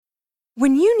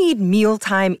When you need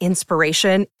mealtime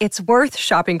inspiration, it's worth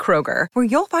shopping Kroger, where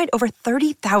you'll find over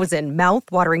 30,000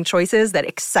 mouth-watering choices that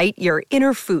excite your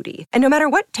inner foodie. And no matter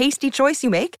what tasty choice you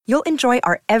make, you'll enjoy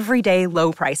our everyday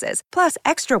low prices, plus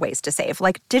extra ways to save,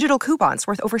 like digital coupons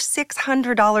worth over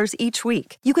 $600 each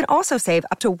week. You can also save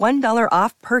up to $1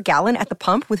 off per gallon at the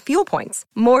pump with fuel points.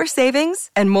 More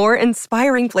savings and more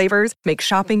inspiring flavors make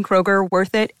shopping Kroger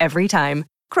worth it every time.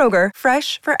 Kroger,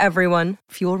 fresh for everyone.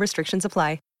 Fuel restrictions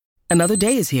apply. Another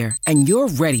day is here, and you're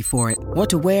ready for it. What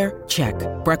to wear? Check.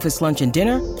 Breakfast, lunch, and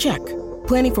dinner? Check.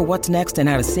 Planning for what's next and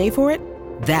how to save for it?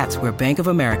 That's where Bank of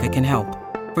America can help.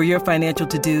 For your financial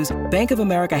to-dos, Bank of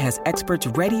America has experts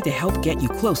ready to help get you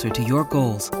closer to your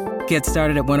goals. Get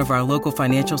started at one of our local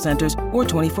financial centers or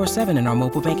 24/7 in our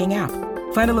mobile banking app.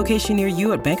 Find a location near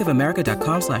you at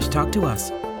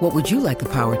bankofamerica.com/talktous. What would you like the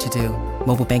power to do?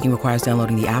 Mobile banking requires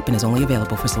downloading the app and is only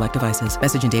available for select devices.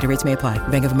 Message and data rates may apply.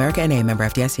 Bank of America N.A., member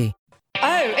FDIC.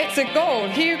 Oh, it's a goal.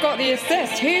 Who got the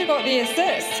assist? Who got the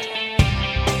assist?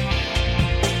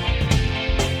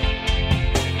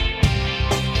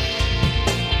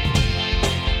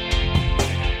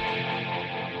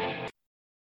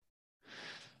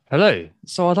 Hello.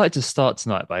 So I'd like to start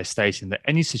tonight by stating that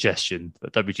any suggestion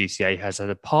that WGTA has had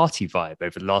a party vibe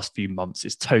over the last few months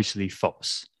is totally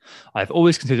false. I've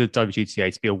always considered WGTA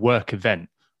to be a work event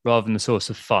rather than a source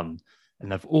of fun,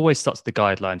 and I've always stuck to the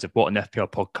guidelines of what an FPL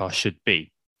podcast should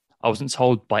be. I wasn't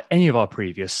told by any of our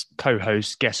previous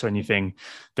co-hosts, guests or anything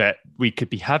that we could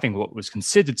be having what was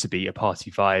considered to be a party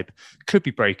vibe, could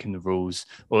be breaking the rules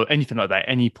or anything like that at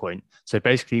any point. So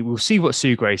basically, we'll see what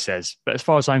Sue Gray says. But as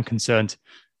far as I'm concerned,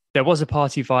 there was a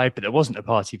party vibe, but there wasn't a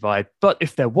party vibe. But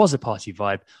if there was a party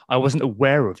vibe, I wasn't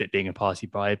aware of it being a party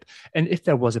vibe. And if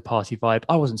there was a party vibe,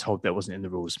 I wasn't told that wasn't in the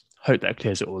rules. Hope that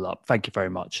clears it all up. Thank you very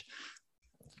much.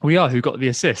 We are Who Got the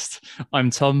Assist. I'm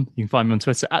Tom. You can find me on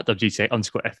Twitter at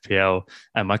WGTA_FPL.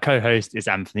 And my co-host is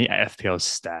Anthony at FPL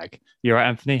Stag. You all right,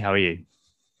 Anthony? How are you?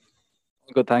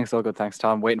 All good, thanks,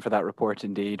 Tom. Waiting for that report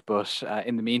indeed. But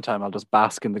in the meantime, I'll just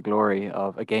bask in the glory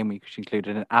of a game week which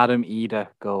included an Adam Ida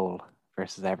goal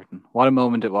versus Everton. What a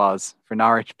moment it was for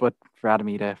Norwich, but for Adam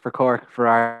Ida, for Cork, for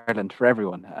Ireland, for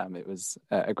everyone. It was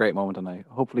a great moment, and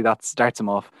hopefully that starts him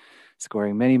off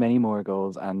scoring many, many more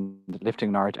goals and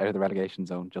lifting Norwich out of the relegation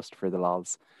zone just for the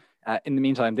lols. In the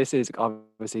meantime, this is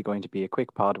obviously going to be a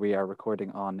quick pod. We are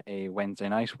recording on a Wednesday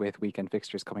night with weekend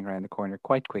fixtures coming around the corner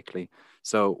quite quickly.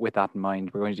 So with that in mind,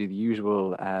 we're going to do the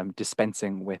usual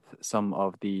dispensing with some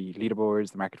of the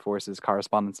leaderboards, the market forces,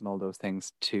 correspondence and all those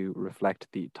things to reflect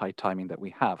the tight timing that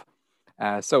we have.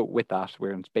 So with that,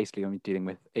 we're basically going to be dealing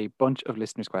with a bunch of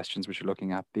listeners' questions, which are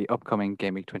looking at the upcoming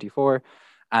Game Week 24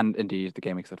 and indeed the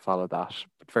game weeks that follow that.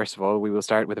 But first of all, we will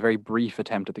start with a very brief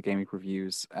attempt at the game week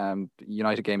reviews. The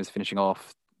United game is finishing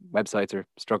off. Websites are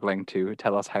struggling to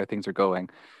tell us how things are going.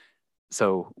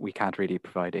 So we can't really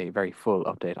provide a very full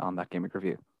update on that game week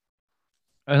review.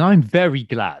 And I'm very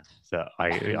glad that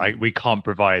we can't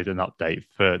provide an update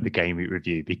for the game week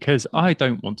review because I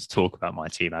don't want to talk about my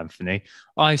team, Anthony.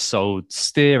 I sold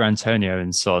Steer, Antonio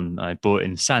and Son. I bought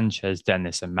in Sanchez,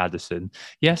 Dennis and Maddison.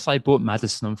 Yes, I bought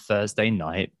Maddison on Thursday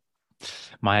night.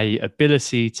 My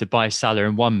ability to buy Salah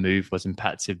in one move was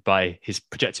impacted by his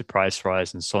projected price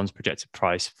rise and Son's projected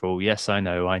price fall. Yes, I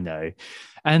know.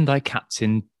 And I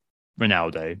captained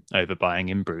Ronaldo over buying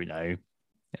in Bruno.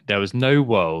 There was no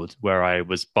world where I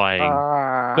was buying,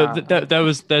 but there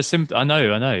was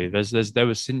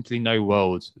simply no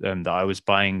world that I was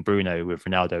buying Bruno with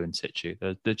Ronaldo in situ.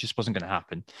 That just wasn't going to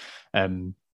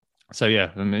happen. So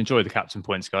yeah, enjoy the captain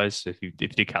points, guys. If you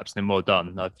did captain them, well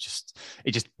done. It just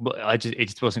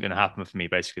wasn't going to happen for me.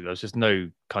 Basically, there was just no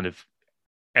kind of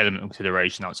element of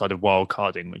consideration outside of wild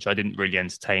carding, which I didn't really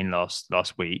entertain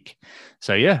last week.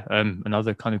 So yeah,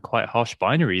 another kind of quite harsh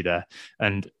binary there.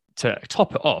 And to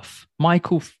top it off,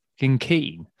 Michael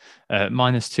Keane,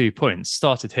 -2 points,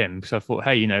 started him because I thought,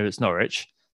 hey, it's Norwich.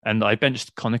 And I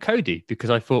benched Connor Cody because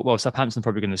I thought, well, Southampton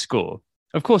probably going to score.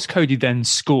 Of course, Cody then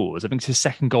scores. I think it's his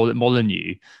second goal at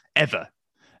Molineux ever.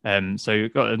 So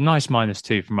you've got a nice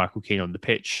 -2 from Michael Keane on the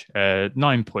pitch,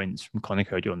 9 points from Connor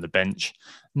Cody on the bench.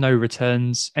 No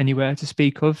returns anywhere to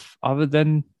speak of other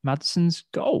than Maddison's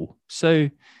goal. So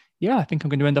yeah, I think I'm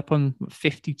going to end up on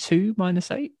 52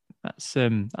 -8.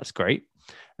 That's great.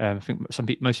 I think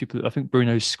most people. I think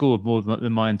Bruno scored more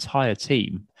than my entire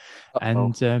team,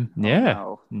 and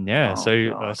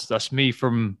that's me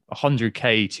from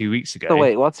 100k 2 weeks ago. So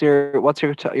wait, what's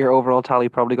your overall tally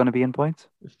probably going to be in points?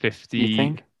 50. You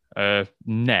think?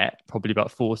 Net probably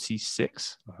about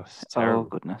 46. Oh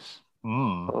goodness.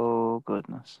 Mm. Oh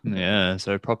goodness. Yeah,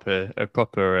 so a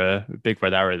proper big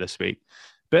red arrow this week.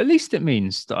 but at least it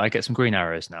means that I get some green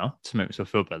arrows now to make myself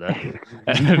feel better.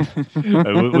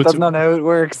 That's not how it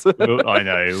works. I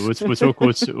know.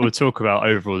 We'll talk about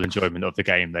overall enjoyment of the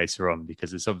game later on,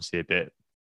 because it's obviously a bit.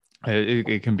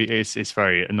 It can be. It's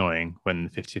very annoying when the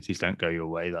 50-50s don't go your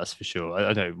way. That's for sure.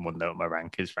 I don't want to know what my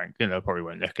rank is, Frank. I probably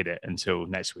won't look at it until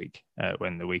next week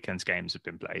when the weekend's games have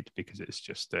been played, because it's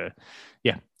just a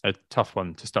tough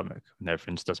one to stomach when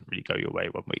everything doesn't really go your way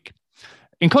one week.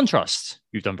 In contrast,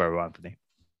 you've done very well, Anthony.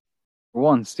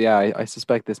 Once, yeah, I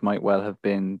suspect this might well have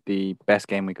been the best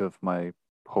game week of my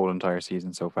whole entire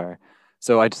season so far.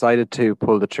 So I decided to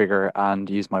pull the trigger and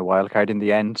use my wildcard in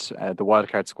the end. The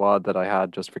wildcard squad that I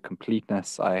had, just for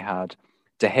completeness, I had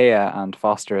De Gea and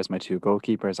Foster as my two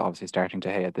goalkeepers, obviously starting De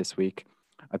Gea this week.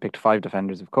 I picked 5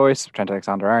 defenders, of course: Trent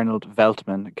Alexander-Arnold,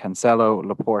 Veltman, Cancelo,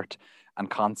 Laporte, and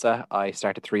Konsa. I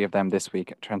started 3 of them this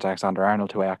week: Trent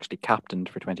Alexander-Arnold, who I actually captained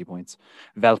for 20 points,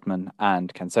 Veltman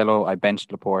and Cancelo. I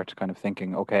benched Laporte, kind of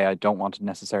thinking, okay, I don't want to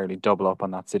necessarily double up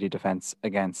on that City defence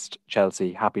against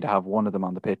Chelsea. Happy to have one of them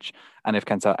on the pitch. And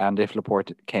if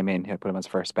Laporte came in, he'd put him as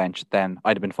first bench, then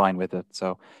I'd have been fine with it.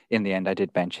 So in the end, I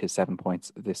did bench his 7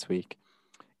 points this week.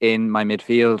 In my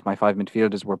midfield, my 5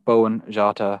 midfielders were Bowen,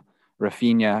 Jota,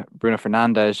 Rafinha, Bruno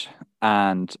Fernandes,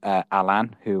 and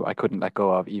Alan, who I couldn't let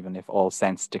go of, even if all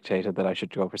sense dictated that I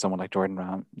should go for someone like Jordan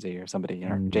Ramsey or somebody,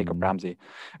 Jacob Ramsey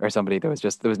or somebody. There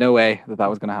was no way that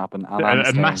was going to happen.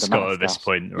 A mascot at this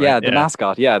point, right? Yeah, the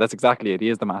mascot. Yeah, that's exactly it. He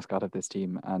is the mascot of this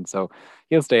team, and so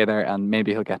he'll stay there, and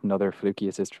maybe he'll get another fluky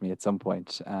assist from me at some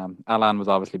point. Alan was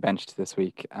obviously benched this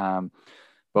week.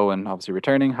 Bowen obviously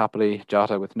returning happily,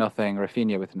 Jota with nothing,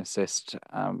 Rafinha with an assist,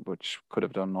 which could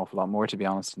have done an awful lot more, to be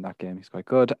honest, in that game. He's quite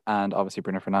good. And obviously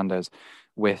Bruno Fernandes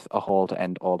with a haul to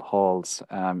end all hauls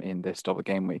in this double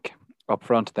game week. Up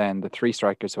front then, the 3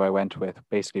 strikers who I went with,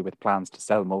 basically with plans to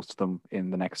sell most of them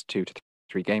in the next 2 to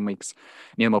 3 game weeks: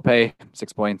 Neil Maupay,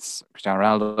 6 points, Cristiano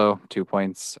Ronaldo, 2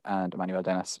 points, and Emmanuel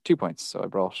Dennis, 2 points. So I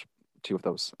brought 2 of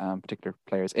those particular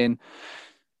players in.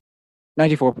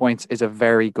 94 points is a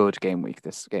very good game week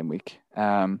this game week.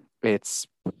 It's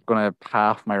going to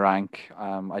half my rank.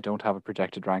 I don't have a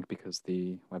projected rank because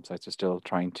the websites are still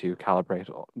trying to calibrate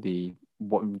the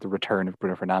return of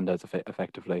Bruno Fernandes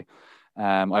effectively.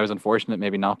 I was unfortunate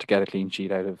maybe not to get a clean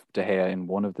sheet out of De Gea in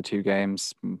one of the 2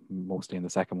 games, mostly in the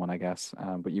second one, I guess.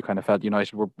 But you kind of felt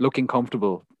United were looking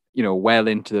comfortable, well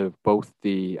into both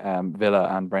the Villa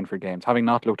and Brentford games, having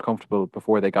not looked comfortable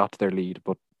before they got to their lead,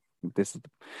 but this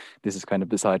is kind of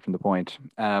beside from the point.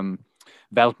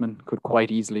 Veltman could quite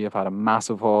easily have had a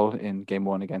massive haul in game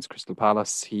 1 against Crystal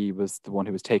Palace. He was the one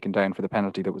who was taken down for the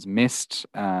penalty that was missed,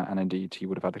 and indeed he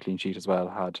would have had the clean sheet as well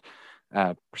had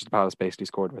Crystal Palace basically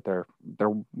scored with their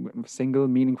single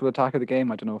meaningful attack of the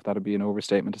game. I don't know if that would be an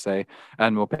overstatement to say.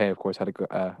 And Maupay, of course, had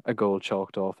a goal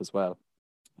chalked off as well.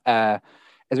 Ezri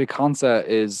Konsa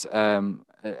is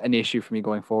an issue for me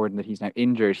going forward in that he's now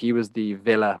injured. He was the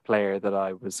Villa player that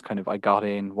I got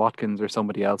in. Watkins or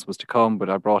somebody else was to come, but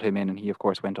I brought him in, and he of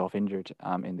course went off injured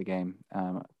in the game,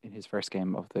 in his first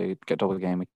game of the double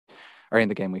game week, or in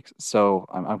the game weeks. So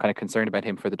I'm kind of concerned about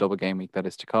him for the double game week that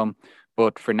is to come.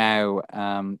 But for now,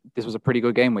 this was a pretty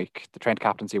good game week. The Trent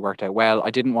captaincy worked out well. I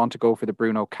didn't want to go for the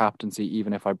Bruno captaincy,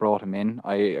 even if I brought him in.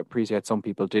 I appreciate some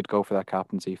people did go for that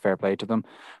captaincy. Fair play to them.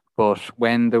 But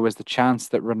when there was the chance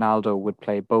that Ronaldo would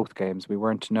play both games, we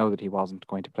weren't to know that he wasn't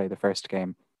going to play the first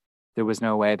game. There was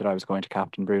no way that I was going to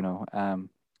captain Bruno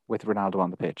with Ronaldo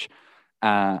on the pitch.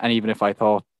 And even if I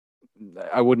thought,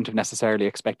 I wouldn't have necessarily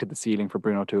expected the ceiling for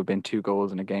Bruno to have been 2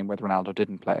 goals in a game where Ronaldo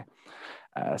didn't play.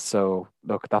 So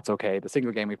look, that's okay. The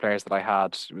single game week players that I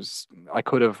had, I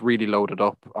could have really loaded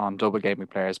up on double game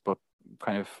week players, but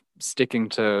kind of sticking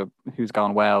to who's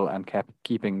gone well and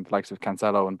keeping the likes of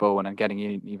Cancelo and Bowen and getting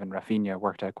in even Rafinha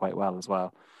worked out quite well as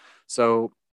well.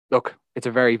 So look, it's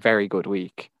a very, very good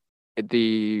week.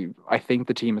 I think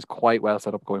the team is quite well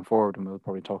set up going forward, and we'll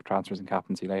probably talk transfers and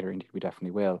captaincy later. Indeed, we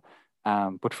definitely will.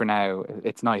 But for now,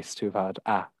 it's nice to have had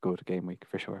a good game week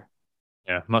for sure.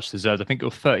 Yeah, much deserved. I think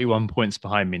you're 31 points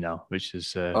behind me now, which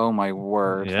is oh my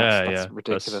word! That's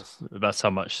ridiculous. That's how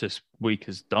much this week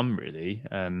has done, really.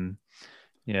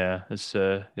 It's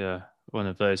one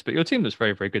of those. But your team looks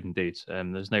very, very good indeed.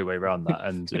 There's no way around that,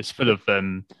 and it's full of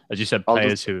as you said,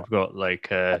 players who've got like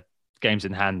games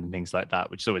in hand and things like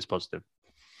that, which is always positive.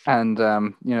 And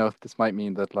this might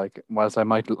mean that, like, whilst I'm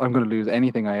going to lose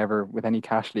anything I ever with any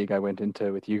cash league I went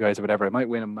into with you guys or whatever, I might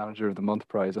win a Manager of the Month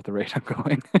prize at the rate I'm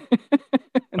going.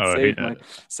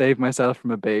 save myself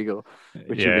from a bagel,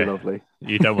 which would be lovely.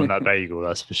 You don't want that bagel,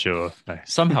 that's for sure. No.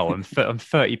 Somehow I'm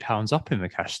 £30 up in the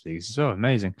cash leagues as well.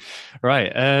 Amazing.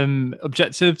 Right.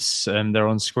 Objectives, they're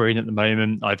on screen at the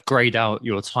moment. I've grayed out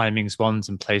your timings ones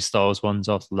and play styles ones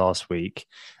after last week.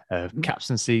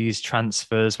 Captaincies,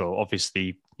 transfers. Well,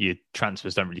 obviously your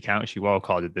transfers don't really count. She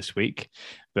wildcarded this week,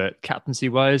 but captaincy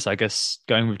wise, I guess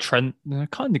going with Trent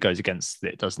kind of goes against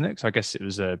it, doesn't it? So I guess it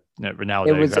was Ronaldo.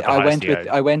 It was.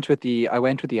 I went with the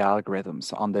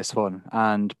algorithms on this one,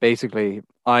 and basically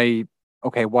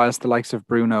whilst the likes of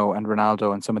Bruno and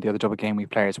Ronaldo and some of the other double game week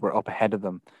players were up ahead of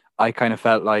them, I kind of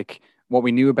felt like what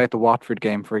we knew about the Watford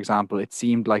game, for example, it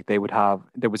seemed like there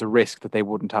was a risk that they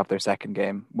wouldn't have their second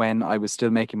game. When I was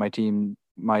still making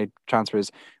my transfers,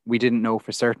 we didn't know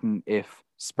for certain if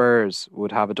Spurs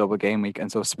would have a double game week. And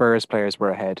so Spurs players were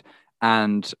ahead.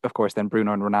 And of course, then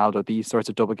Bruno and Ronaldo, these sorts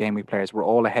of double game week players were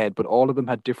all ahead, but all of them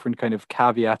had different kind of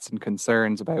caveats and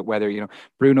concerns about whether,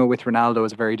 Bruno with Ronaldo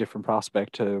is a very different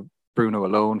prospect to Bruno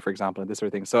alone, for example, and this sort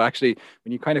of thing. So actually,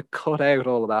 when you kind of cut out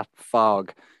all of that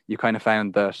fog, you kind of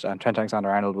found that Trent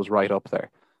Alexander-Arnold was right up there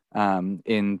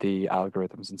in the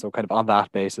algorithms. And so kind of on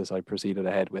that basis, I proceeded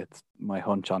ahead with my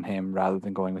hunch on him rather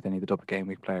than going with any of the double game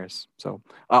week players. So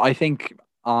I think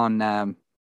on...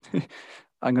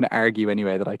 I'm going to argue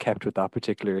anyway that I kept with that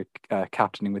particular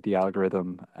captaining with the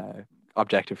algorithm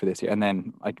objective for this year. And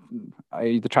then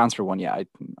the transfer one,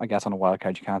 I guess on a wild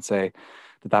card, you can't say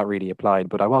that really applied,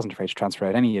 but I wasn't afraid to transfer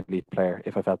out any elite player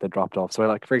if I felt they dropped off.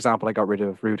 So for example, I got rid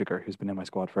of Rudiger, who's been in my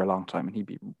squad for a long time, and he'd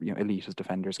be elite as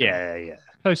defenders. Yeah.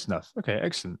 Close enough. Okay,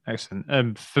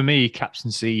 excellent. For me,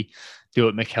 captaincy, do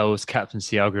what Mikel's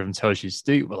captaincy algorithm tells you to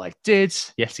do. Well, I did.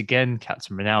 Yet again,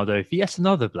 Captain Ronaldo for yet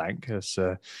another blank.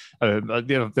 The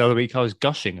other week I was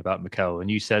gushing about Mikel,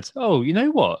 and you said, oh, you know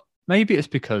what? Maybe it's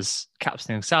because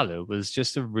captaining Salah was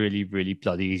just a really, really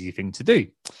bloody easy thing to do.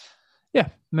 Yeah,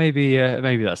 maybe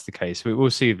that's the case. We'll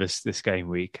see this game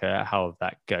week how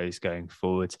that goes going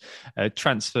forward.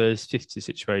 Transfers, 50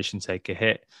 situation, take a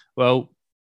hit. Well,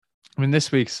 I mean, this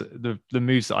week's the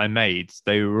moves that I made,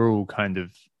 they were all kind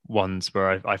of ones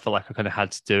where I felt like I kind of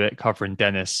had to do it. Covering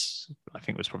Dennis, I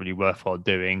think was probably worthwhile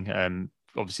doing.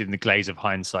 Obviously, in the glaze of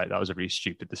hindsight, that was a really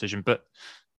stupid decision, but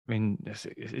I mean,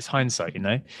 it's hindsight,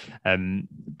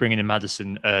 Bringing in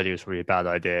Maddison earlier was probably a bad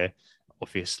idea,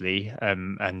 obviously,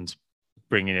 and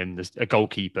bringing in a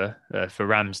goalkeeper for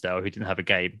Ramsdale who didn't have a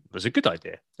game was a good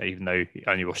idea, even though he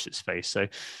only washed his face. So,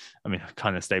 I mean, I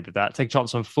kind of stayed with that. Take a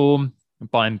chance on form,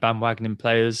 buying bandwagoning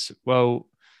players. Well,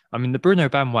 I mean, the Bruno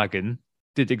bandwagon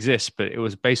did exist, but it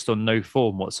was based on no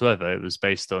form whatsoever. It was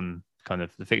based on kind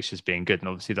of the fixtures being good, and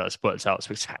obviously that's worked out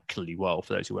spectacularly well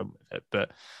for those who went with it.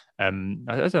 But I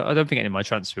don't think any of my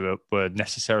transfers were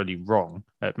necessarily wrong.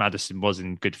 Maddison was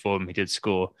in good form. He did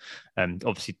score.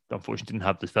 Obviously, unfortunately, didn't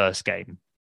have the first game.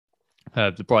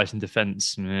 The Brighton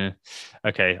defence,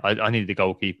 okay. I needed a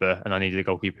goalkeeper, and I needed a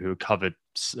goalkeeper who covered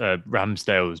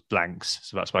Ramsdale's blanks.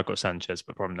 So that's why I got Sanchez.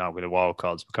 But probably now with the wild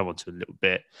cards, we'll come on to a little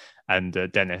bit. And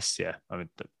Dennis, I mean,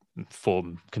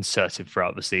 form conservative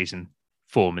throughout the season.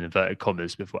 Form in inverted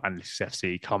commas before Analytics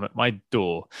FC come at my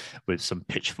door with some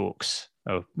pitchforks,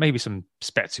 or maybe some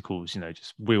spectacles,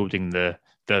 just wielding the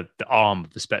arm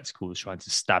of the spectacles, trying to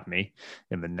stab me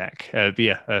in the neck.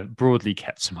 Broadly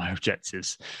kept to my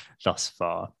objectives thus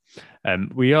far.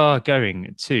 We are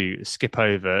going to skip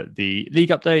over the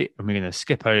league update, and we're going to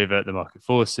skip over the market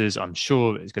forces. I'm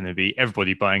sure it's going to be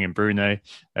everybody buying in Bruno,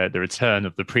 the return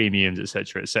of the premiums,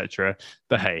 etc., etc.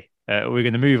 But hey, we're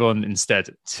going to move on instead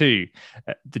to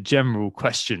the general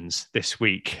questions this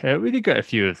week. We did get a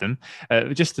few of them.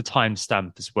 Just the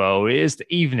timestamp as well. It is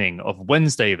the evening of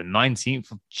Wednesday, the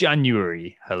 19th of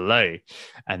January. Hello.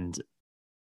 And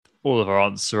all of our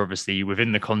answers are obviously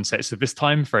within the context of this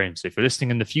time frame. So if you're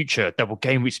listening in the future, double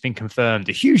game week's been confirmed.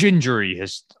 A huge injury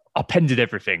has upended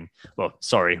everything. Well,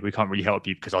 sorry, we can't really help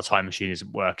you because our time machine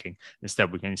isn't working.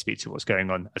 Instead, we're going to speak to what's going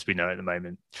on as we know at the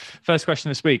moment. First question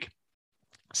this week.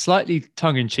 Slightly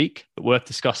tongue-in-cheek, but worth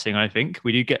discussing, I think.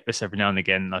 We do get this every now and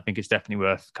again. I think it's definitely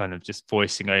worth kind of just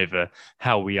voicing over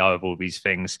how we are with all these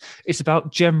things. It's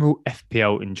about general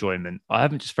FPL enjoyment. I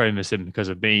haven't just thrown this in because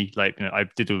of me. I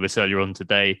did all this earlier on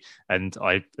today, and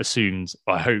I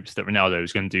hoped that Ronaldo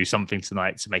was going to do something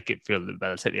tonight to make it feel a little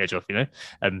better, take the edge off,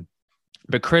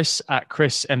 But Chris at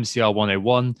Chris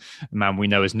MCR101, a man we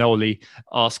know as Noli,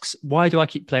 asks, why do I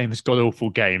keep playing this god-awful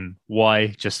game? Why?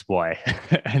 Just why?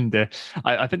 And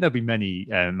I think there'll be many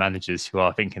managers who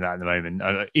are thinking that at the moment,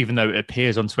 even though it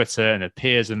appears on Twitter and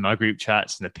appears in my group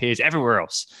chats and appears everywhere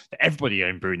else that everybody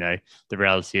owned Bruno. The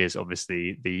reality is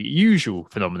obviously the usual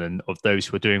phenomenon of those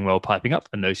who are doing well piping up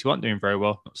and those who aren't doing very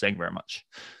well not saying very much.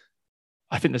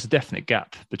 I think there's a definite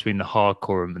gap between the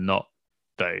hardcore and the not,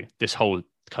 though. This whole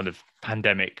kind of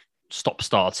pandemic,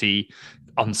 stop-starty,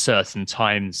 uncertain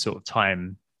time sort of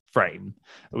time frame.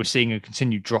 We're seeing a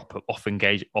continued drop off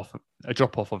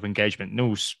of engagement in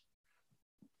all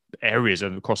areas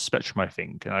across the spectrum, I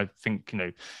think. And I think,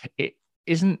 it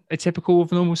isn't a typical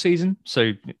of a normal season.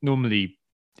 So normally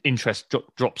interest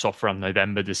drops off around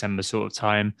November, December sort of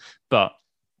time. But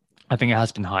I think it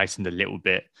has been heightened a little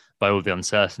bit by all the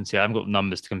uncertainty. I haven't got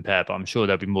numbers to compare, but I'm sure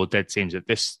there'll be more dead teams at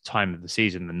this time of the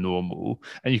season than normal.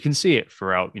 And you can see it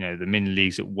throughout, the mini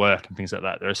leagues at work and things like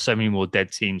that. There are so many more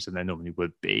dead teams than there normally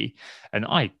would be. And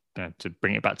to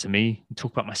bring it back to me and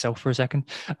talk about myself for a second,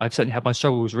 I've certainly had my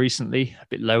struggles recently, a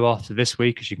bit low after this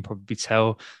week, as you can probably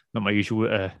tell. Not my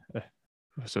usual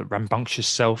sort of rambunctious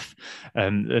self.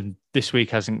 And this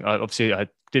week hasn't, obviously I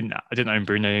didn't own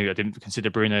Bruno. I didn't consider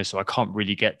Bruno, so I can't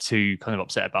really get too kind of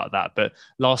upset about that. But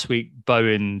last week,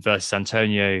 Bowen versus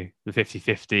Antonio, the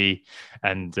 50-50,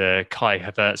 and Kai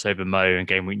Havertz over Mo in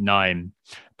game week 9.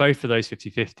 Both of those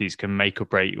 50-50s can make or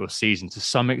break your season to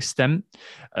some extent.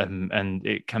 And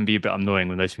it can be a bit annoying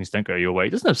when those things don't go your way.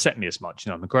 It doesn't upset me as much.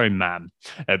 I'm a grown man,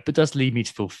 but does lead me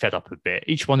to feel fed up a bit.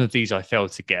 Each one of these I fail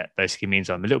to get basically means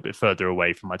I'm a little bit further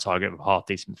away from my target of a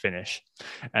half-decent finish.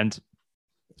 And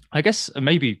I guess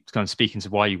maybe kind of speaking to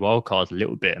why you wildcard a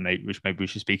little bit, which maybe we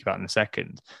should speak about in a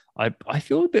second. I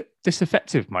feel a bit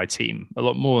disaffected with my team a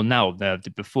lot more now than I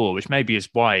did before, which maybe is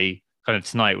why kind of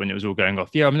tonight when it was all going off,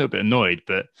 I'm a little bit annoyed,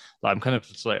 but I'm kind of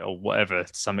just like, oh, whatever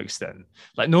to some extent.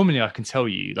 Like normally I can tell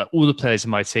you like all the players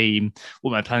in my team,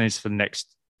 what my plan is for the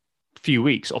next few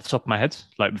weeks off the top of my head,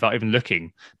 like without even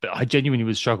looking. But I genuinely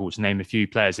would struggle to name a few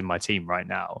players in my team right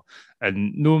now.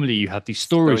 And normally you have these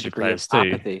stories of players too.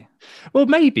 Apathy. Well,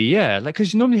 maybe, yeah. Like,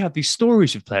 because you normally have these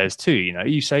stories of players too.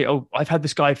 You say, oh, I've had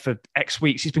this guy for X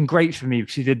weeks. He's been great for me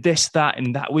because he did this, that,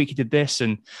 and that week he did this.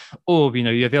 And, or,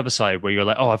 you have the other side where you're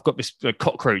like, oh, I've got this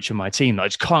cockroach in my team that I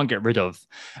just can't get rid of.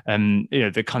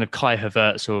 The kind of Kai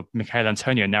Havertz or Michail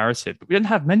Antonio narrative. But we don't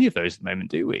have many of those at the moment,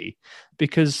 do we?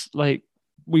 Because,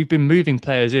 we've been moving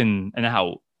players in and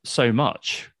out so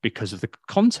much because of the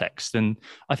context. And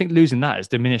I think losing that has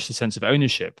diminished the sense of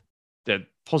ownership, the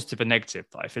positive and negative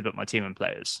that I feel about my team and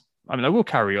players. I mean, I will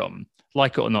carry on.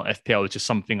 Like it or not, FPL is just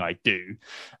something I do,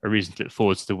 a reason to look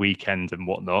forward to the weekend and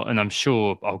whatnot. And I'm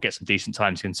sure I'll get some decent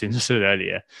times consumed, as I said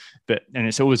earlier. And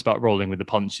it's always about rolling with the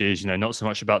punches, not so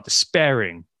much about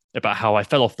despairing about how I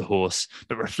fell off the horse,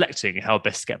 but reflecting how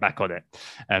best to get back on it.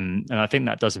 And I think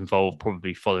that does involve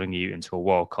probably following you into a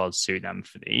wildcard soon,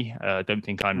 Anthony. I don't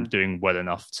think I'm doing well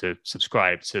enough to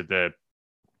subscribe to the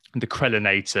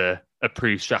Krellinator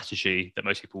approved strategy that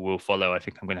most people will follow. I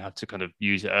think I'm going to have to kind of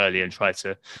use it early and try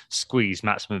to squeeze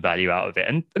maximum value out of it.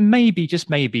 And maybe, just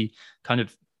maybe, kind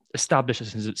of establish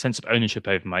a sense of ownership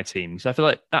over my team. So I feel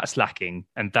like that's lacking.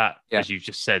 And that, as you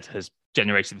just said, has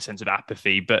generated a sense of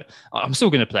apathy, but I'm still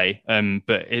going to play.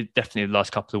 But it definitely the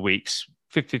last couple of weeks,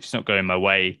 50-50's not going my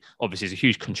way. Obviously, it's a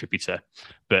huge contributor,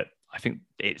 but I think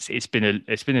it's been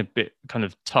a bit kind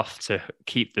of tough to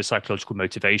keep the psychological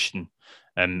motivation.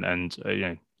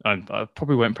 I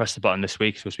probably won't press the button this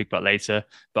week, so we'll speak about later.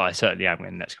 But I certainly am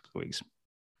in the next couple of weeks.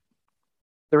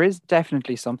 There is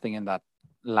definitely something in that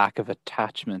lack of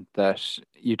attachment that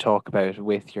you talk about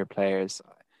with your players.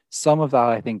 Some of that,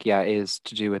 I think, is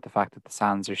to do with the fact that the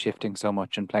sands are shifting so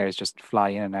much and players just fly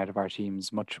in and out of our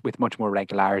teams with much more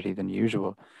regularity than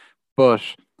usual. But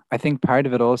I think part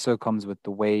of it also comes with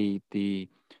the way the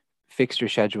fixture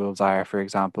schedules are, for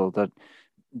example, that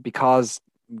because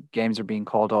games are being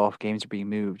called off, games are being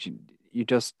moved, you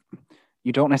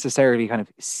don't necessarily kind of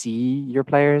see your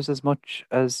players as much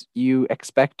as you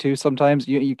expect to. Sometimes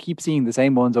you keep seeing the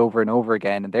same ones over and over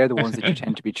again, and they're the ones that you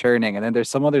tend to be churning. And then there's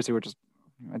some others who are just,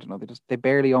 I don't know,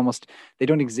 they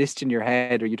don't exist in your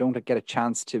head, or you don't get a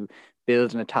chance to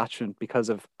build an attachment because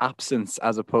of absence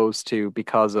as opposed to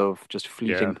because of just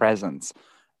fleeting presence.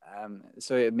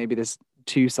 So maybe there's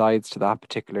two sides to that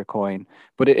particular coin,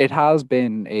 but it has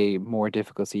been a more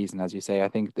difficult season, as you say. I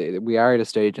think we are at a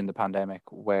stage in the pandemic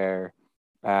where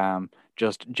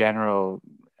just general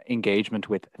engagement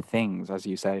with things, as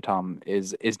you say, Tom,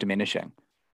 is diminishing.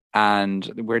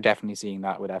 And we're definitely seeing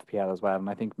that with FPL as well. And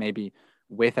I think maybe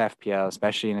with FPL,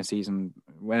 especially in a season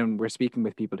when we're speaking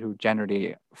with people who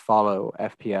generally follow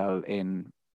FPL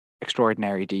in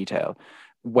extraordinary detail,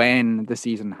 when the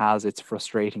season has its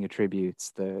frustrating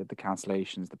attributes, the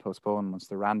cancellations, the postponements,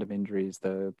 the random injuries,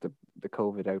 the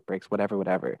COVID outbreaks,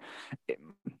 whatever,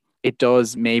 it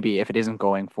does, maybe if it isn't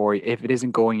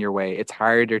going your way, it's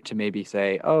harder to maybe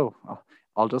say, oh,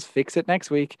 I'll just fix it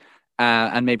next week.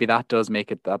 And maybe that does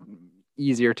make it that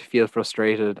easier to feel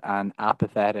frustrated and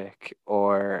apathetic,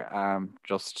 or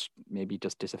just maybe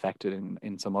just disaffected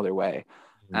in some other way.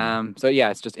 So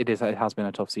yeah, it has been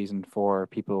a tough season for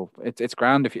people. It's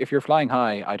grand if you're flying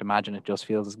high. I'd imagine it just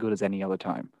feels as good as any other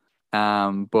time.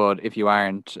 But if you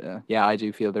aren't, yeah, I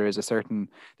do feel there's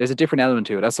a different element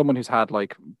to it. As someone who's had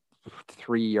like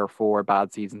 3 or 4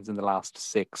 bad seasons in the last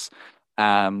 6,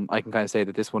 I can kind of say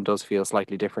that this one does feel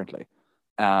slightly differently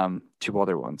to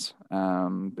other ones.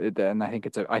 And I think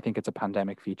it's a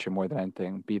pandemic feature more than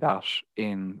anything, be that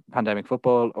in pandemic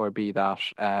football or be that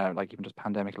like even just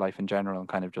pandemic life in general, and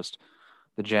kind of just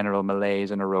the general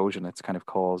malaise and erosion it's kind of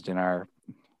caused in our,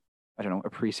 I don't know,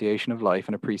 appreciation of life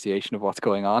and appreciation of what's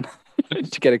going on.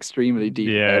 To get extremely deep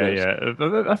about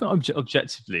it. I think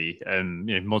objectively,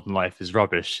 modern life is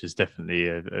rubbish is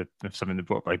definitely something that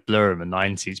brought by Blur in the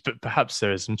 90s, but perhaps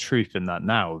there is some truth in that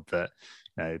now, that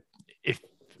if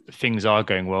things are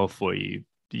going well for you,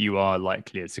 you are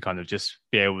likely to kind of just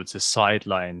be able to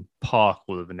sideline, park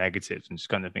all of the negatives and just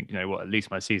kind of think, at least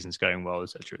my season's going well,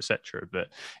 etc., etc. But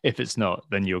if it's not,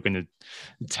 then you're going to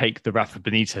take the Rafa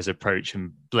Benitez approach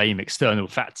and blame external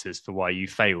factors for why you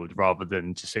failed, rather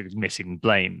than just missing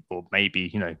blame. Or maybe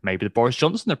the Boris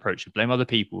Johnson approach and blame other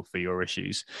people for your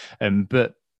issues.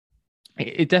 But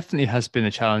it definitely has been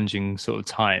a challenging sort of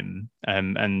time,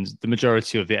 and the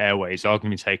majority of the airways are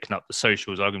going to be taken up, the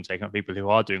socials are going to be taken up people who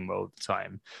are doing well at the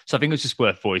time. So I think it's just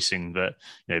worth voicing that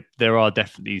there are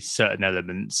definitely certain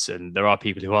elements, and there are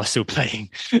people who are still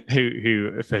playing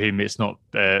who for whom it's not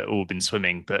all been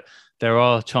swimming, but there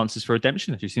are chances for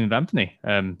redemption. If you've seen with Anthony,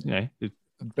 undusted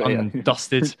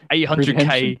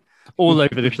 800k all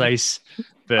over the place.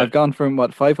 But I've gone from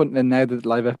 500, and now that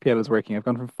live FPL is working, I've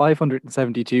gone from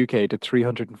 572k to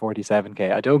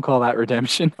 347k. I don't call that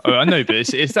redemption. Oh, I know, but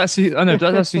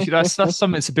that's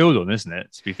something to build on, isn't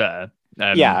it? To be fair,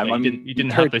 yeah, you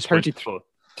didn't have those points before.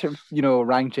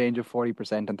 Rank change of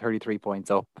 40% and 33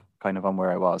 points up, kind of on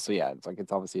where I was. So yeah,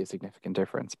 it's obviously a significant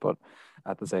difference, but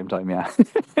at the same time, yeah,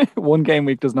 one game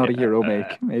week does not a hero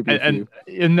make. Maybe and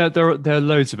there are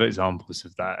loads of examples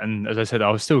of that. And as I said,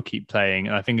 I'll still keep playing.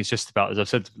 And I think it's just about, as I've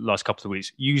said the last couple of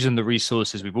weeks, using the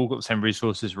resources. We've all got the same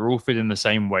resources. We're all feeling the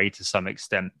same way to some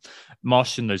extent.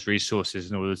 Marshalling those resources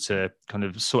in order to kind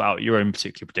of sort out your own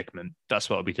particular predicament. That's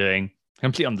what I'll be doing. I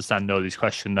completely understand Nolly's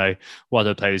question, though. Why do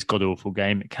I play this god-awful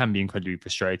game? It can be incredibly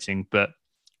frustrating, but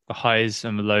the highs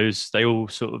and the lows, they all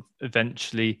sort of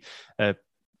eventually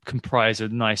comprise a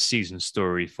nice season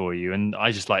story for you. And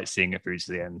I just like seeing it through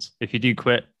to the end. If you do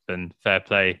quit, then fair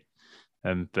play.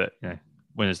 But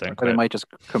winners don't quit. But it might just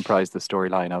comprise the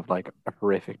storyline of like a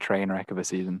horrific train wreck of a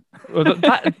season. Well,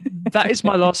 that is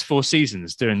my last 4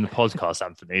 seasons doing the podcast,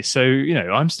 Anthony. So,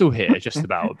 I'm still here just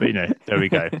about, but there we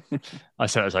go. I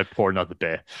said as I pour another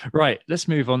beer. Right, let's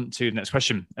move on to the next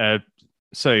question.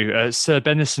 Sir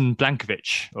Benison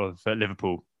Blankovic of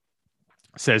Liverpool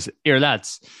says, "Here,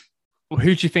 lads,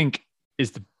 who do you think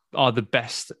are the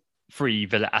best 3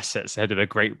 Villa assets ahead of a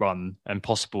great run and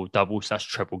possible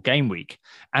double/treble game week?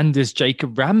 And is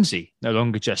Jacob Ramsey no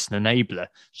longer just an enabler?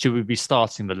 Should we be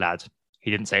starting the lad?"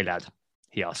 He didn't say lad,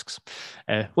 he asks.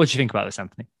 What do you think about this,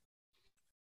 Anthony?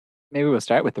 Maybe we'll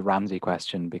start with the Ramsey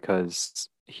question, because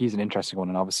he's an interesting one.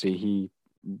 And obviously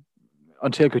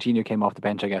until Coutinho came off the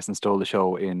bench, I guess, and stole the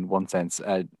show in one sense,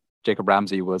 Jacob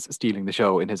Ramsey was stealing the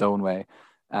show in his own way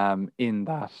in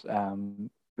that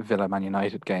Villa Man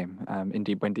United game.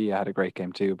 Indeed, Buendia had a great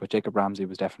game too, but Jacob Ramsey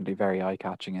was definitely very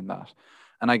eye-catching in that.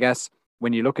 And I guess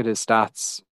when you look at his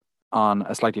stats on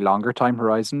a slightly longer time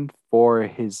horizon, for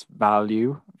his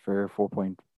value for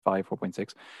 4.5,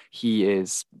 4.6, he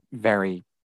is very,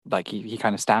 like, he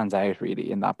kind of stands out really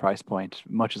in that price point.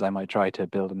 Much as I might try to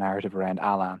build a narrative around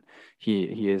Alan,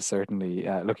 he is certainly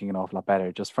looking an awful lot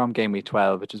better. Just from game week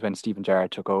 12, which is when Steven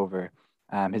Gerrard took over,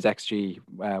 his XG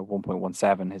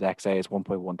 1.17, his XA is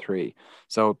 1.13.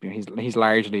 So he's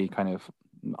largely kind of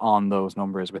on those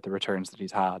numbers with the returns that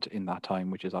he's had in that time,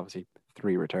 which is obviously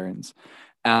 3 returns.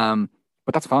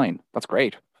 But that's fine. That's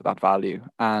great for that value.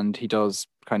 And he does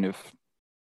kind of,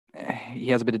 he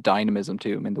has a bit of dynamism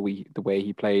to him in the way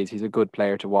he plays. He's a good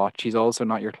player to watch. He's also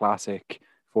not your classic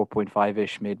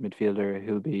 4.5-ish midfielder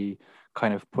who'll be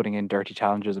kind of putting in dirty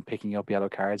challenges and picking up yellow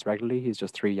cards regularly. He's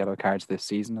just 3 yellow cards this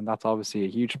season, and that's obviously a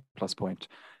huge plus point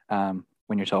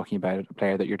when you're talking about a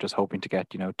player that you're just hoping to get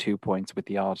 2 points with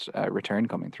the odd return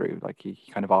coming through. Like, he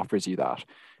kind of offers you that.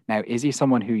 Now, is he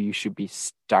someone who you should be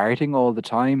starting all the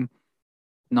time?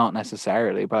 Not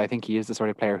necessarily, but I think he is the sort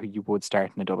of player who you would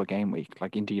start in a double game week.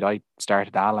 Like, indeed, I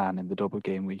started Alan in the double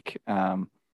game week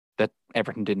that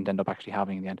Everton didn't end up actually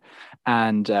having in the end,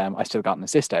 and I still got an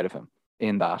assist out of him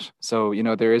in that. So,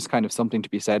 there is kind of something to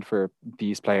be said for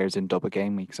these players in double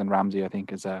game weeks, and Ramsey, I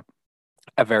think, is a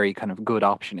very kind of good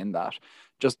option in that.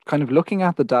 Just kind of looking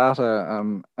at the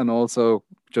data, and also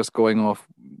just going off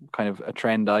kind of a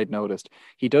trend I'd noticed,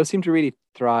 he does seem to really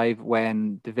thrive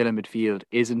when the Villa midfield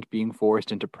isn't being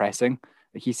forced into pressing.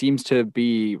 He seems to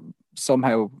be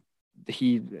somehow,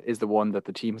 he is the one that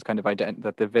the team's kind of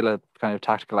that the Villa kind of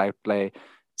tactical outplay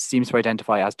seems to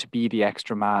identify as to be the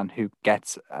extra man who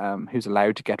gets who's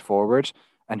allowed to get forward,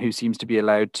 and who seems to be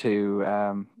allowed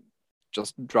to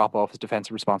just drop off his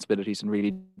defensive responsibilities and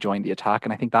really join the attack.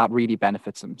 And I think that really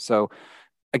benefits him. So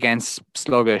against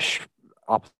sluggish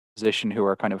opposition who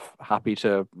are kind of happy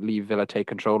to leave Villa take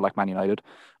control like Man United,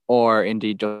 or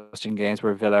indeed just in games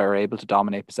where Villa are able to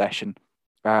dominate possession,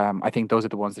 I think those are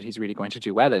the ones that he's really going to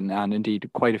do well in. And indeed,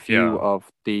 quite a few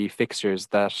of the fixtures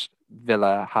that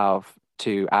Villa have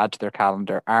to add to their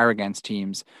calendar are against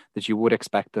teams that you would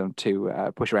expect them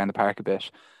to push around the park a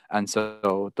bit. And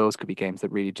so those could be games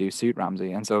that really do suit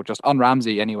Ramsey. And so just on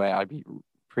Ramsey anyway, I'd be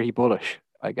pretty bullish,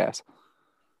 I guess.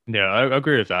 Yeah, I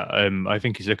agree with that. I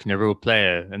think he's looking a real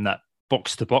player in that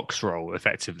box-to-box role,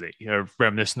 effectively,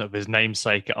 reminiscent of his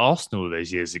namesake at Arsenal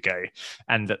those years ago.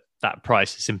 And that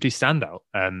price is simply standout.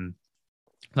 An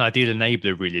ideal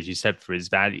enabler, really, as you said, for his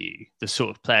value, the sort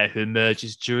of player who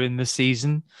emerges during the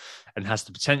season and has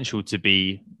the potential to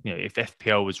be, if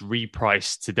FPL was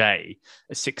repriced today,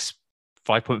 a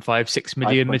 5.5, 6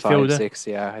 million midfielder. 6,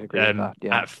 yeah, I'd agree with that.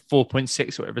 Yeah. At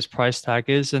 4.6, whatever his price tag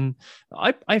is. And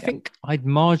I think I'd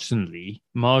marginally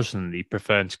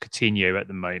prefer to Coutinho at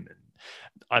the moment.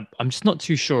 I'm just not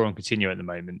too sure on Coutinho at the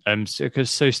moment.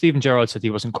 So Steven Gerrard said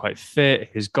he wasn't quite fit.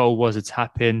 His goal was a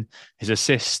tap in. His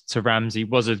assist to Ramsey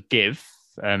was a give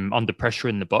under pressure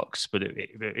in the box, but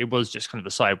it was just kind of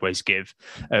a sideways give.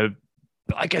 But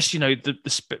I guess,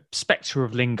 the spectre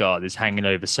of Lingard is hanging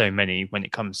over so many when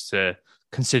it comes to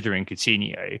considering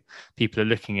Coutinho. People are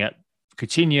looking at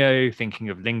Coutinho, thinking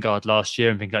of Lingard last year,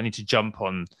 and thinking, I need to jump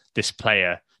on this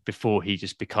player before he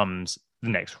just becomes the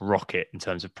next rocket in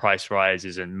terms of price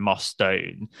rises and must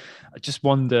own. I just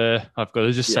wonder, I've got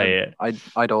to just say it.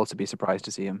 I'd also be surprised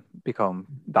to see him become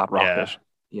that rocket.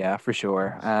 Yeah, for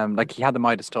sure. Like he had the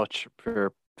Midas touch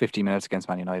for 15 minutes against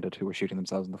Man United, who were shooting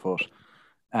themselves in the foot.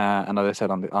 And as I said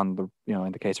on the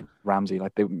in the case of Ramsey,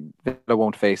 like they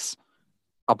won't face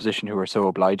opposition who are so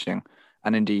obliging,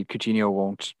 and indeed Coutinho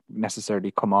won't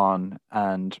necessarily come on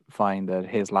and find that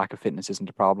his lack of fitness isn't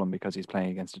a problem because he's playing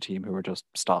against a team who are just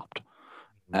stopped.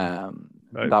 He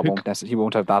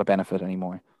won't have that benefit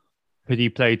anymore. Could he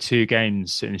play 2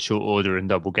 games in short order in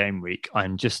double game week?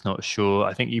 I'm just not sure.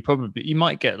 I think you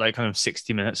might get like kind of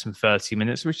 60 minutes and 30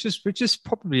 minutes, which is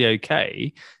probably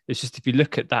okay. It's just if you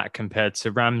look at that compared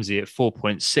to Ramsey at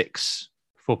 4.6,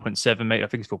 4.7, maybe I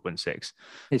think it's 4.6.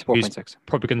 He's 4.6.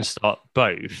 Probably going to start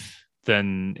both.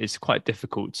 Then it's quite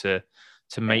difficult to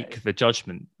make the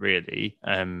judgment really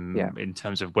in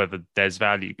terms of whether there's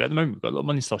value. But at the moment, we've got a lot of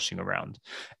money sloshing around.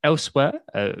 Elsewhere,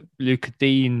 Luka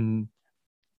Dean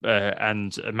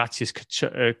and Matthias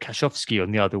Kaszowski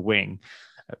on the other wing.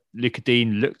 Luka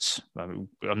Dean looked, I'm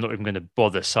not even going to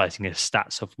bother citing his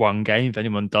stats of one game. If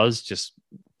anyone does, just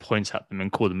point at them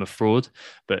and call them a fraud.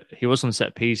 But he was on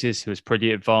set pieces. He was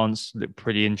pretty advanced, looked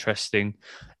pretty interesting.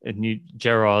 And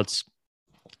Gerrard's,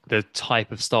 the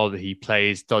type of style that he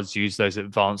plays does use those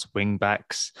advanced wing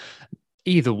backs.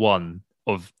 Either one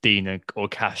of Dean or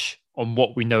Cash, on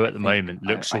what we know at the moment,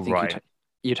 looks all right.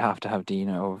 You'd have to have Dean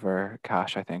over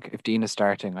Cash, I think. If Dean is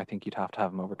starting, I think you'd have to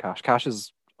have him over Cash.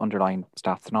 Cash's underlying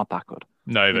stats are not that good.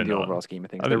 No, they're in the not. Overall scheme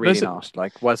of things. They're really not.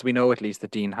 Like, whilst we know at least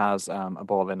that Dean has a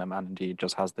ball in him and indeed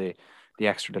just has the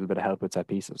extra little bit of help with set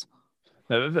pieces.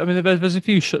 I mean, there's a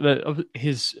few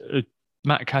his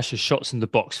Matt Cash's shots in the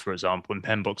box, for example, and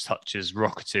pen box touches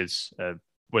rocketed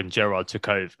when Gerrard took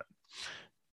over.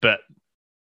 But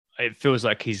it feels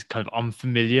like he's kind of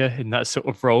unfamiliar in that sort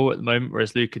of role at the moment,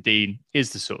 whereas Luka Dean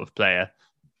is the sort of player,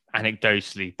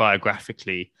 anecdotally,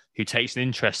 biographically, who takes an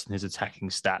interest in his attacking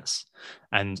stats.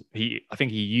 And I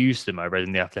think he used them, I read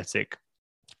in The Athletic,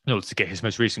 in order to get his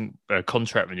most recent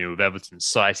contract renewal with Everton,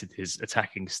 cited his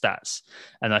attacking stats.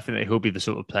 And I think that he'll be the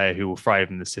sort of player who will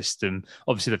thrive in the system.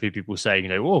 Obviously, there'll be people saying,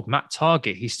 Matt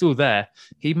Targett, he's still there.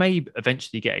 He may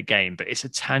eventually get a game, but it's a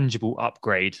tangible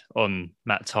upgrade on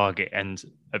Matt Targett and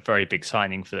a very big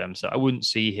signing for them. So I wouldn't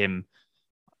see him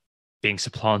being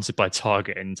supplanted by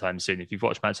Targett anytime soon. If you've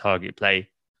watched Matt Targett play,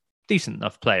 decent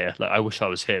enough player. Like, I wish I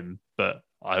was him, but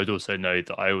I would also know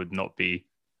that I would not be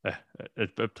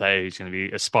a player who's going to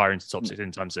be aspiring to top 6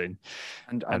 anytime soon.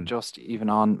 And just even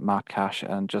on Matt Cash,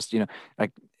 and just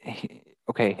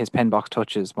his pen box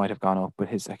touches might have gone up, but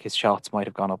his shots might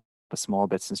have gone up the small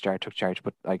bits since Gerrard took charge,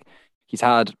 but like he's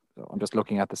had, I'm just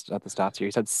looking at the stats here.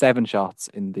 He's had 7 shots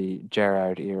in the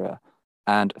Gerrard era,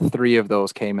 and 3 of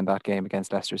those came in that game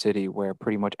against Leicester City, where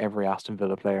pretty much every Aston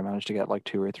Villa player managed to get like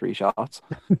 2 or 3 shots.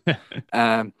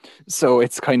 So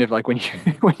it's kind of like when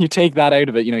you when you take that out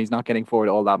of it, he's not getting forward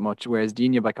all that much. Whereas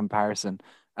Digne, by comparison,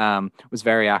 was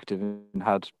very active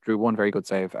and drew one very good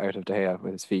save out of De Gea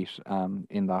with his feet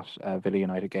in that Villa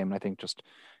United game. And I think just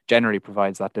generally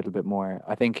provides that little bit more.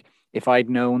 I think if I'd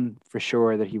known for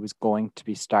sure that he was going to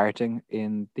be starting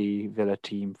in the Villa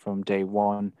team from day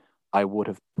one, I would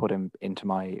have put him into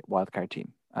my wildcard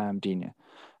team, Digne.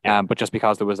 Yeah. But just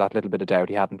because there was that little bit of doubt,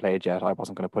 he hadn't played yet, I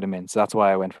wasn't going to put him in. So that's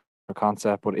why I went for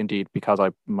Konsa. But indeed, because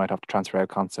I might have to transfer out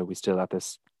Konsa, we still at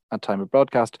time of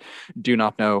broadcast do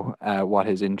not know what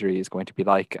his injury is going to be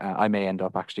like. I may end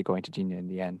up actually going to Digne in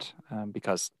the end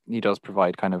because he does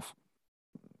provide kind of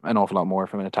an awful lot more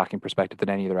from an attacking perspective than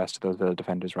any of the rest of those Villa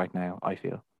defenders right now, I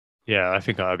feel. Yeah, I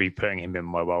think I'll be putting him in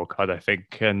my wild card, I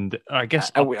think. And I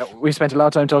guess we spent a lot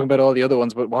of time talking about all the other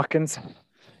ones, but Watkins.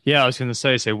 Yeah, I was going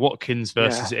to say Watkins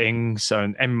versus Ings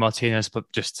and Emi Martinez,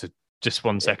 but just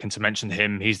 1 second to mention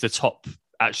him. He's the top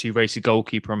actually rated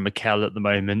goalkeeper on Mikel at the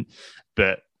moment,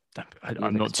 but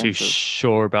I'm not too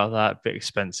sure about that. A bit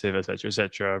expensive,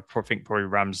 etc. I think probably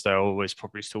Ramsdale is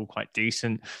probably still quite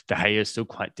decent. De Gea is still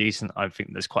quite decent. I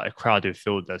think there's quite a crowded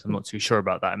field there. So I'm not too sure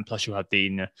about that. And plus you have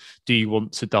Digne. Do you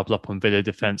want to double up on Villa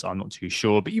defence? I'm not too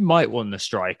sure, but you might want the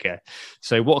striker.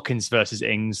 So Watkins versus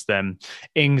Ings then.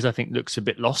 Ings, I think, looks a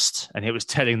bit lost. And it was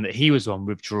telling that he was one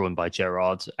withdrawn by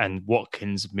Gerrard and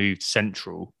Watkins moved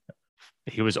central.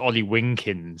 He was Ollie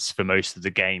Winkins for most of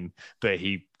the game, but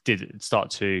he did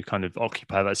start to kind of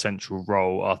occupy that central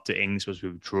role after Ings was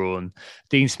withdrawn.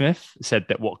 Dean Smith said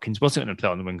that Watkins wasn't going to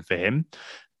play on the wing for him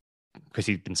because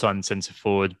he'd been signed centre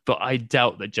forward, but I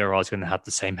doubt that Gerrard's going to have the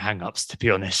same hang-ups, to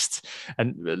be honest.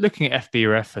 And looking at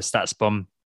FBref for StatsBomb,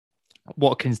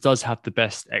 Watkins does have the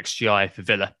best XGI for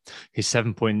Villa. His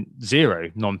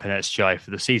 7.0 non-pen XGI for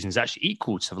the season is actually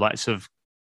equal to the likes of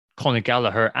Conor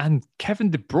Gallagher and Kevin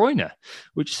De Bruyne,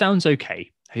 which sounds okay.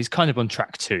 He's kind of on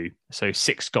track too. So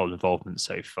 6 goal involvement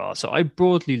so far. So I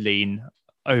broadly lean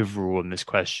overall on this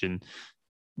question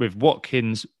with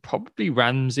Watkins, probably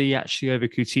Ramsey actually over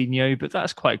Coutinho, but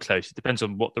that's quite close. It depends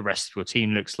on what the rest of your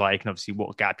team looks like and obviously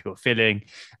what gap you're filling.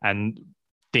 And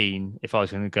Dean, if I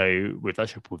was going to go with that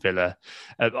triple Villa.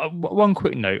 One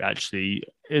quick note actually,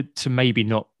 to maybe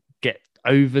not get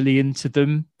overly into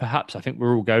them, perhaps. I think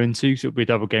we're all going to, so it'll be a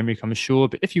double game week, I'm sure.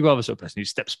 But if you are the sort of person who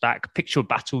steps back, picks your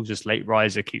battles, just late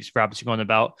riser, keeps rabbiting on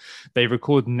about, they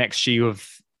record an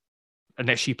XG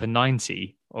per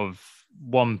 90 of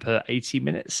 1 per 80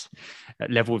 minutes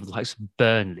at level with the likes of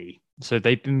Burnley. So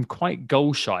they've been quite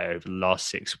goal shy over the last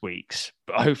 6 weeks,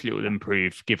 but hopefully it will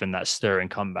improve given that stirring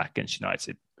comeback against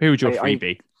United. Who would your three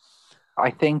be?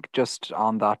 I think just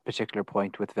on that particular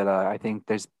point with Villa, I think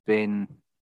there's been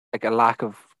like a lack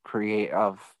of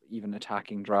even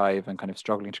attacking drive and kind of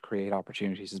struggling to create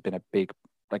opportunities has been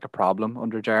a problem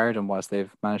under Gerrard. And whilst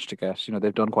they've managed to get,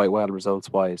 they've done quite well results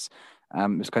wise.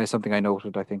 It's kind of something I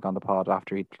noted, I think, on the pod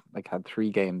after he'd had 3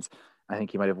 games. I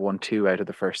think he might have won 2 out of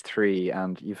the first 3.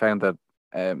 And you found that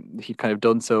he'd kind of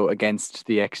done so against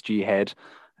the XG head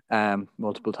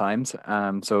multiple times.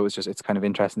 So it's kind of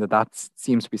interesting that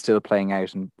seems to be still playing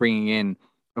out and bringing in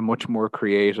a much more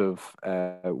creative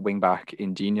wing back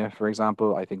in Digne, for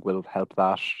example, I think will help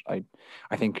that.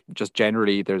 I think just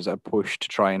generally there's a push to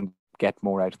try and get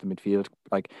more out of the midfield.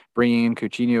 Like bringing in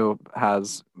Coutinho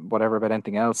has, whatever about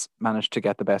anything else, managed to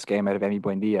get the best game out of Emi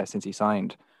Buendia since he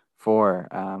signed for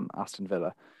Aston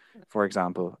Villa, for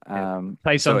example.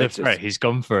 Plays under threat, he's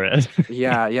gone for it.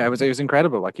 yeah, it was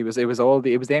incredible. Like it was the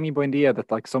Emi Buendia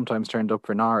that like sometimes turned up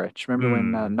for Norwich. Remember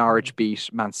when Norwich beat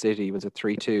Man City? Was it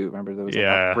 3-2? Remember there was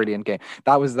that brilliant game.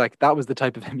 That was the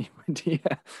type of Emi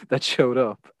Buendia that showed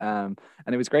up, and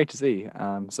it was great to see.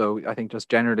 So I think just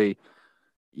generally,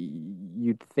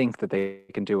 you'd think that they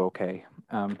can do okay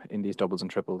in these doubles and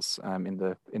triples in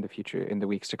the future, in the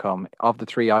weeks to come. Of the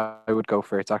 3 I would go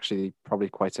for, it's actually probably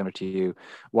quite similar to you.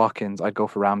 Watkins, I'd go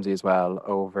for Ramsey as well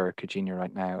over Coutinho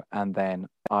right now, and then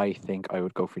I think I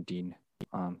would go for Digne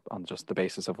on just the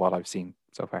basis of what I've seen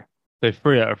so far. So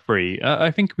 3 out of 3.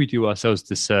 I think we do ourselves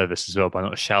disservice as well by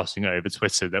not shouting over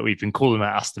Twitter that we've been calling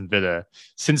out Aston Villa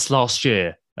since last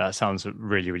year. That sounds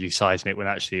really, really seismic when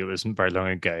actually it wasn't very long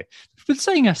ago. We've been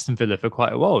saying Aston Villa for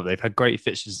quite a while. They've had great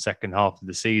fixtures in the second half of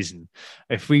the season.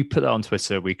 If we put that on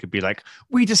Twitter, we could be like,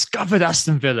 we discovered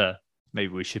Aston Villa.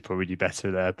 Maybe we should probably do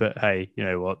better there. But hey, you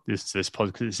know what? This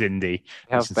podcast is indie.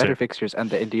 They have better fixtures,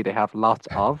 and indeed they have lots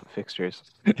of fixtures.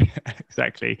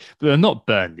 Exactly. But they're not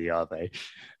Burnley, are they?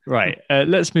 Right.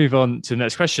 Let's move on to the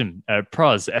next question.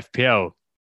 Praz, FPL.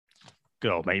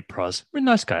 Good old mate Praz. Really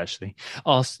nice guy, actually.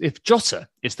 Asks if Jota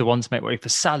is the one to make way for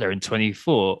Salah in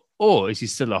 24, or is he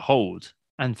still a hold?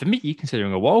 And for me,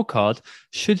 considering a wild card,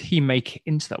 should he make it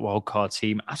into that wild card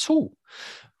team at all?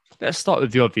 Let's start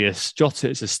with the obvious. Jota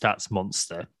is a stats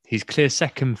monster. He's clear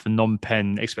second for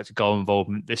non-pen expected goal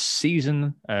involvement this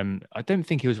season. I don't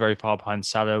think he was very far behind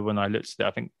Salah when I looked at it.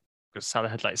 I think Salah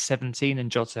had like 17 and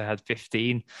Jota had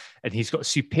 15. And he's got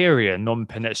superior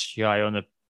non-pen XGI on a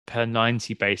per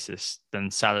 90 basis than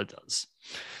Salah does.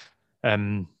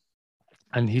 And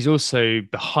he's also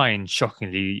behind,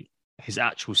 shockingly, his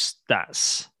actual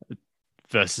stats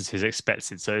versus his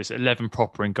expected. So it's 11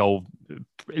 proper goal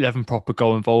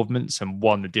involvements and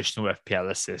 1 additional FPL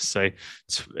assist. So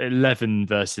 11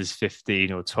 versus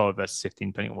 15 or 12 versus 15,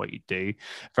 depending on what you do.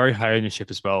 Very high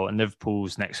ownership as well. And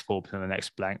Liverpool's next 4% the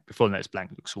next blank, before the next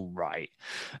blank, looks all right.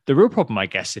 The real problem, I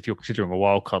guess, if you're considering a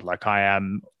wild card like I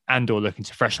am, and or looking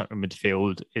to freshen up your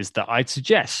midfield, is that I'd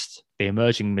suggest the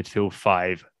emerging midfield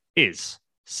 5 is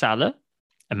Salah,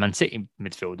 a Man City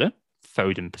midfielder,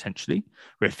 Foden potentially,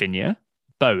 Rafinha,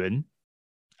 Bowen,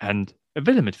 and a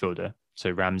Villa midfielder, so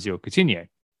Ramsey or Coutinho.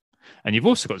 And you've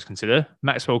also got to consider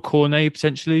Maxwell Cornet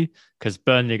potentially, because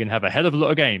Burnley are going to have a hell of a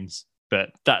lot of games,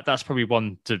 but that's probably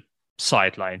one to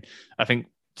sideline. I think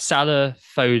Salah,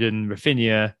 Foden,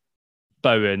 Rafinha,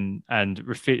 Bowen, and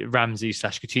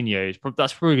Ramsey/Coutinho,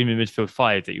 that's probably going to be midfield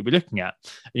 5 that you'll be looking at.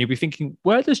 And you'll be thinking,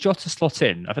 where does Jota slot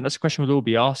in? I think that's a question we'll all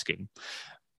be asking.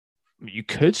 You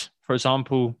could, for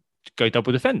example, go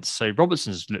double defence. So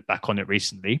Robertson's looked back on it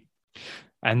recently.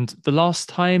 And the last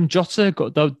time Jota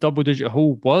got double-digit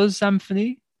haul was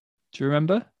Anthony. Do you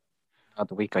remember?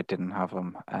 The week I didn't have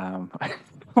him.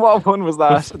 What one was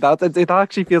that? It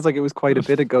actually feels like it was quite a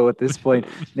bit ago at this point.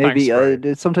 Maybe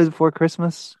sometimes before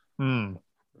Christmas. Game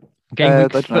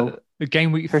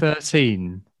week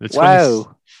 13.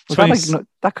 Wow.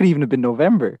 That could even have been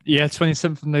November. Yeah,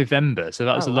 27th of November. So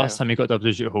that was the last time he got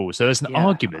double-digit haul. So there's an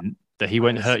argument that he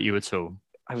won't hurt you at all.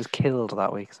 I was killed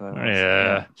that week.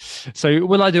 So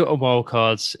will I do it on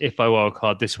wildcards if I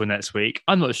wildcard this one next week?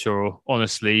 I'm not sure,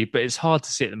 honestly, but it's hard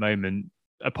to see at the moment,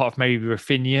 apart from maybe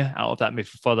Rafinha out of that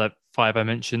midfield 5 I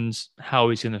mentioned, how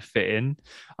he's going to fit in.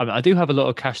 I mean, I do have a lot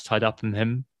of cash tied up in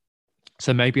him.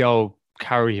 So maybe I'll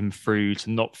carry him through to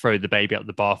not throw the baby out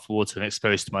the bathwater and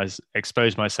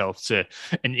expose myself to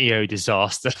an EO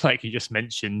disaster like you just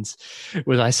mentioned.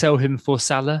 Would I sell him for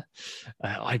Salah?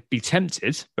 I'd be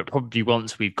tempted, but probably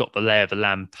once we've got the lay of the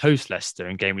land post Leicester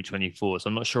in game week 24. So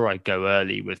I'm not sure I'd go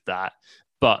early with that.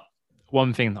 But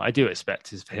one thing that I do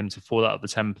expect is for him to fall out of the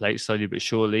template slowly but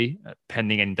surely,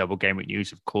 pending any double game week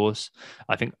news, of course.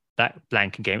 I think that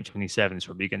blank in game 27 is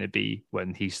probably going to be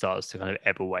when he starts to kind of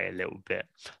ebb away a little bit.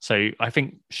 So I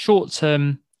think short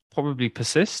term probably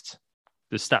persist.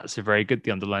 The stats are very good.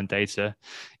 The underlying data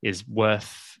is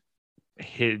worth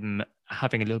him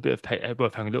having a little bit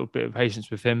of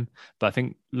patience with him. But I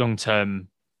think long term,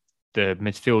 the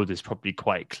midfield is probably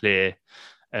quite clear,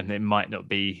 and it might not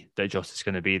be that Jota's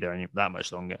going to be there that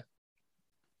much longer.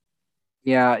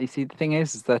 Yeah, you see, the thing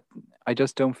is that I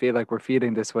just don't feel like we're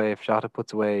feeling this way if Jota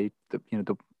puts away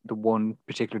the one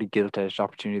particularly gilt-edged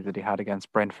opportunity that he had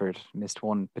against Brentford, missed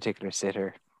one particular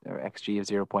sitter, or XG of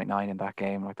 0.9 in that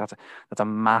game. Like that's a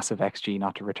massive XG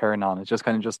not to return on. It's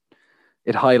just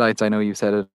it highlights. I know you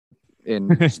said it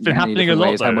in it's been happening a lot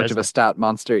ways, though, how much of a stat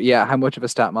monster. Yeah, how much of a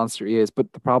stat monster he is.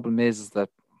 But the problem is that,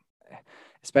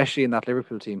 especially in that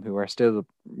Liverpool team, who are still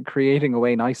creating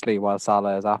away nicely while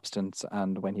Salah is absent,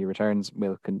 and when he returns,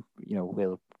 will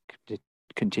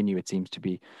continue. It seems to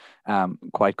be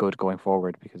quite good going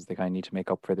forward, because they kind of need to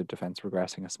make up for the defense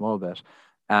regressing a small bit.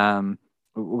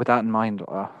 With that in mind,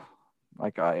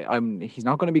 he's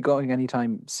not going to be going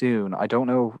anytime soon. I don't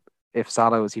know if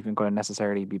Salah was even going to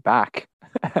necessarily be back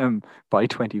by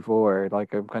 24.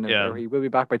 He will be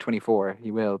back by 24.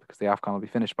 He will, because the AFCON will be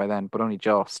finished by then, but only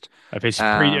just.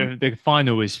 The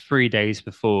final is 3 days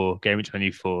before game of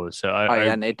 24. So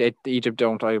Egypt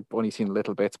don't. I've only seen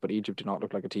little bits, but Egypt do not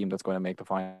look like a team that's going to make the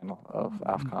final of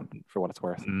AFCON, for what it's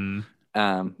worth.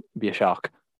 Be a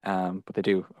shock. But they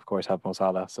do, of course, have Mo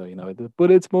Salah. So,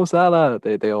 but it's Mo Salah.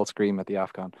 They all scream at the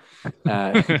AFCON.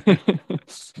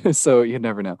 So you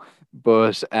never know.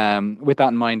 But with that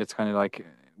in mind, it's kind of like,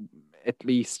 at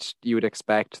least you would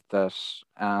expect that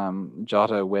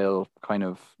Jota will kind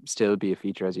of still be a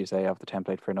feature, as you say, of the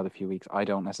template for another few weeks. I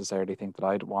don't necessarily think that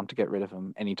I'd want to get rid of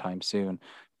him anytime soon.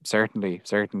 Certainly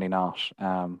not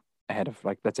ahead of,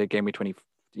 let's say, game week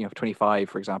 25,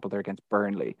 for example, they're against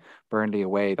Burnley. Burnley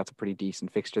away, that's a pretty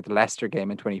decent fixture. The Leicester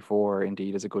game in 24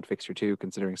 indeed is a good fixture too,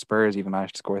 considering Spurs even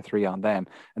managed to score 3 on them.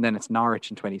 And then it's Norwich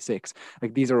in 26.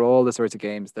 Like, these are all the sorts of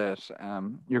games that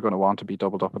you're going to want to be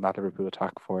doubled up in that Liverpool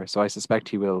attack for. So I suspect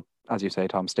he will, as you say,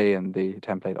 Tom, stay in the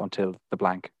template until the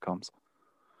blank comes.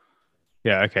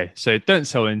 Yeah, okay. So don't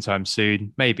sell anytime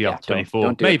soon. Maybe after 24,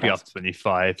 don't do maybe it, after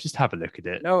 25. Just have a look at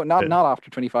it. No, not after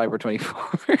 25 or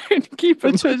 24. Keep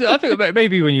him. I think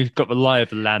maybe when you've got the lie of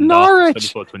the land Norwich. after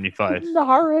 24, 25.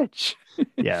 Norwich.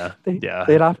 Yeah, they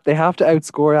have to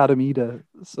outscore Adam Ida.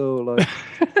 So,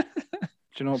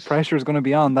 like, pressure is going to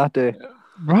be on that day.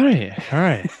 Right.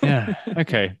 Yeah.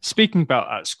 Okay. Speaking about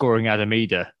outscoring Adam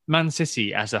Ida, Man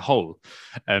City as a whole,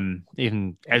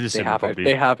 even Ederson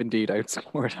they have indeed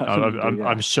outscored Adam Ida.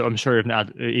 I'm sure even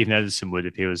Ederson would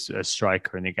if he was a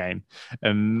striker in the game.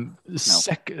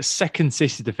 Second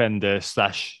City defender /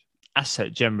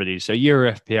 asset generally. So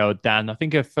Euro FPL, Dan, I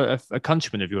think a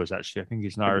countryman of yours, actually. I think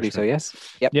he's an Irishman. So, yes.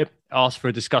 Yep. Asked for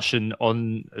a discussion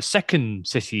on second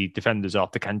City defenders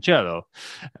after Cancelo.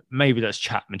 Maybe let's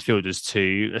chat midfielders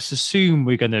too. Let's assume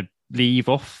we're going to leave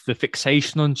off the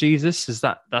fixation on Jesus. Is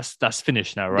that's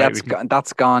finished now, right?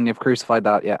 That's gone. You've crucified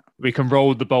that. Yeah. We can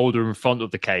roll the boulder in front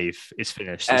of the cave. It's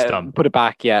finished. It's done. Put it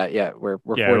back. Yeah. We're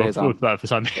 4 days on. We'll for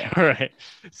time. Yeah. All right.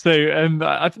 So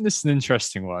I think this is an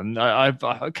interesting one.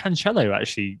 Cancelo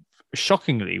actually,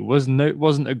 shockingly, wasn't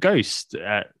a ghost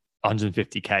at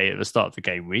 150k at the start of the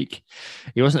game week.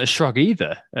 He wasn't a shrug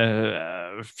either.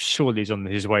 Surely he's on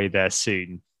his way there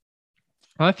soon.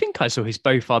 I think I saw he's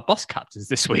both our bus captains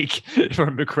this week, if I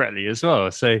remember correctly, as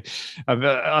well. So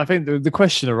I think the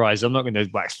question arises. I'm not going to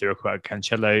wax lyrical about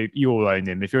Cancelo. You all own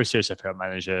him. If you're a serious FPL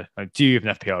manager, do you even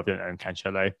FPL if you don't own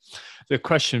Cancelo? The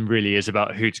question really is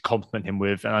about who to complement him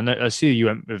with. And I see you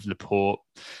went with Laporte,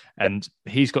 and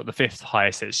he's got the 5th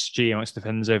highest XG amongst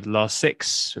defenders over the last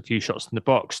 6. A few shots in the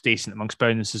box, decent amongst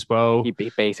bonus as well. He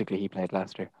played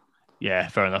last year. Yeah,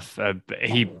 fair enough.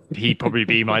 He'd probably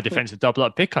be my defensive double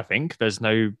up pick. I think there's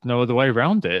no other way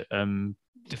around it.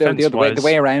 The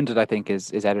way around it, I think,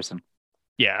 is Ederson.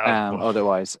 Yeah.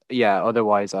 Otherwise,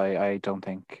 I don't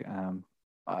think.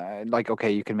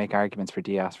 Okay, you can make arguments for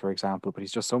Diaz, for example, but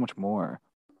he's just so much more.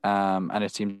 And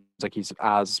it seems like he's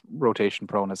as rotation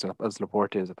prone as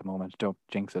Laporte is at the moment. Don't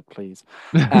jinx it, please.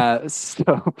 So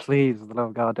please, for the love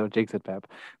of God, don't jinx it, Pep.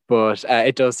 But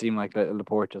it does seem like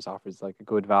Laporte just offers like a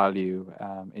good value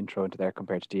intro into there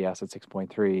compared to Diaz at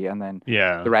 6.3, and then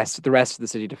the rest of the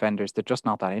City defenders, they're just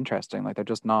not that interesting. Like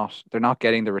they're not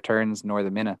getting the returns nor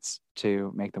the minutes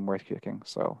to make them worth kicking.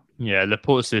 So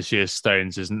Laporte's this year's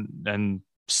Stones isn't, and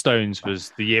Stones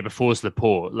was the year before's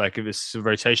Laporte. Like it was a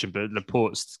rotation, but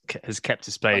Laporte has kept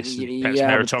his place.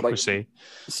 Meritocracy.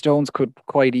 Stones could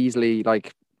quite easily I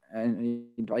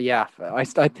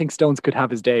think Stones could have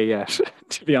his day yet.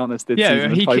 To be honest, this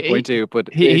season 5.2,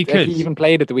 but he even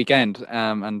played at the weekend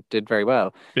and did very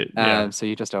well. So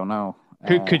you just don't know.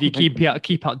 Could he keep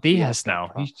out Diaz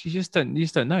now? You just don't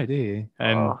know, do you?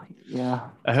 I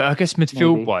guess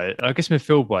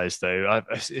midfield wise though,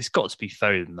 it's got to be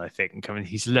Foden. I think. I mean,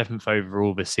 he's 11th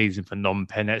overall this season for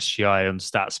non-pen XGI on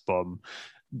StatsBomb.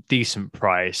 Decent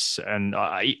price, and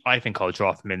I think I'll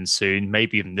draft him in soon,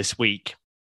 maybe even this week.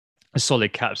 A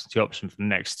solid captaincy option from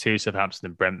the next 2, Southampton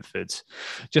and Brentford.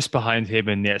 Just behind him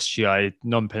in the XGI,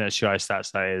 non-pen XGI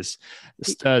stats, that is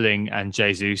Sterling and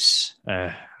Jesus.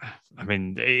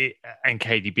 And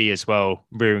KDB as well,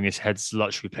 rearing his head as a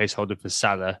luxury placeholder for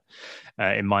Salah,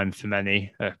 in mind for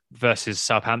many. Versus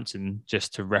Southampton,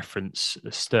 just to reference,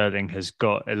 Sterling has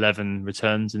got 11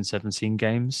 returns in 17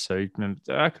 games. So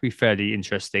that could be fairly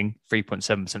interesting.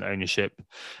 3.7% ownership.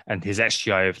 And his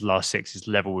XGI of the last 6 is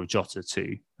level with Jota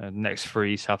too. Next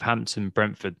 3, Southampton,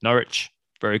 Brentford, Norwich.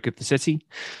 Very good for City.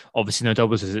 Obviously, no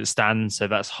doubles as it stands, so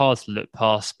that's hard to look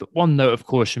past. But one note of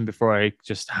caution before I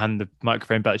just hand the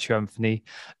microphone back to you, Anthony.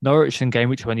 Norwich in game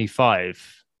week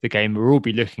 25, the game we'll all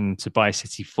be looking to buy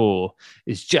City for,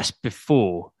 is just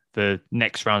before the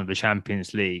next round of the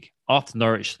Champions League. After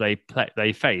Norwich, they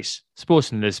face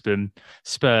Sporting Lisbon,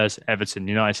 Spurs, Everton,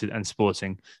 United, and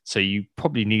Sporting. So you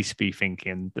probably need to be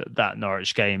thinking that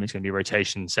Norwich game is going to be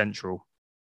rotation central.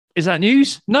 Is that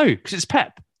news? No, because it's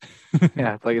Pep.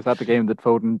 It's like, is that the game that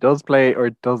Foden does play or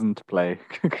doesn't play?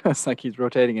 Because he's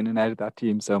rotating in and out of that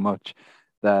team so much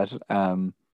that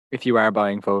if you are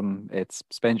buying Foden, it's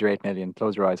spend your 8 million,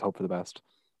 close your eyes, hope for the best,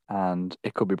 and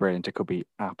it could be brilliant. It could be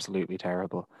absolutely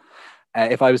terrible.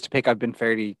 If I was to pick, I've been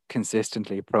fairly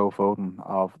consistently pro Foden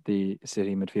of the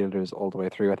City midfielders all the way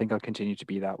through. I think I'll continue to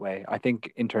be that way. I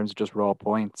think in terms of just raw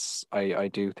points, I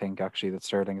do think actually that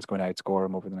Sterling is going to outscore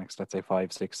him over the next, let's say,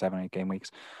 5, 6, 7, 8 game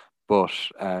weeks. but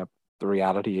the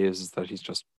reality is that he's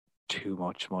just too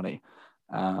much money.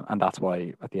 And that's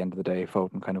why at the end of the day,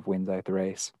 Foden kind of wins out the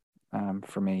race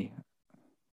for me.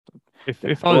 If I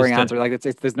was boring answer, like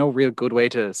there's no real good way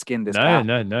to skin this cat.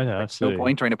 no, There's absolutely. no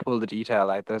point trying to pull the detail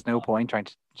out. There's no point trying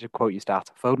to quote you stats.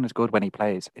 Foden is good when he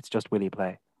plays. It's just, will he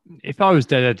play? If I was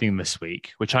deadheading this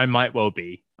week, which I might well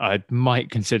be, I might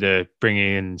consider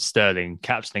bringing in Sterling,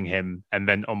 captaining him, and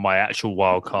then on my actual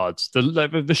wild cards,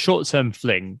 the short term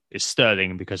fling is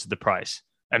Sterling because of the price,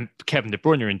 and Kevin De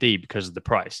Bruyne indeed because of the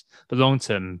price. The long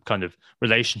term kind of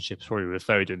relationship probably with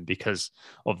Foden because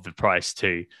of the price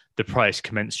too. The price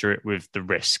commensurate with the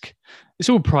risk. It's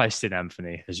all priced in,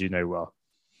 Anthony, as you know well.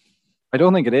 I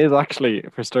don't think it is actually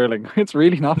for Sterling. It's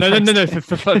really not. No. For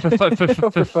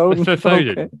Foden.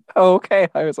 Okay. Okay.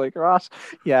 I was like, right.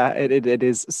 Yeah, it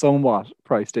is somewhat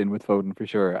priced in with Foden for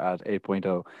sure at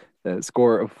 8.0. The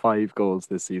score of 5 goals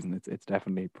this season. It's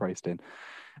definitely priced in.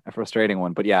 A frustrating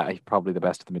one, but yeah, probably the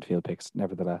best of the midfield picks,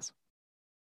 nevertheless.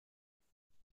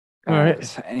 All right.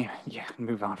 So anyway, yeah,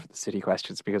 move on for the City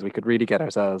questions because we could really get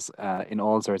ourselves in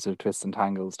all sorts of twists and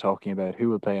tangles talking about who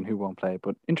will play and who won't play.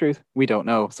 But in truth, we don't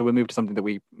know. So we'll move to something that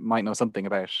we might know something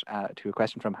about, to a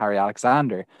question from Harry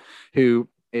Alexander, who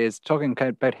is talking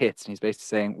about hits. And he's basically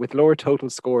saying, with lower total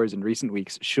scores in recent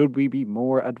weeks, should we be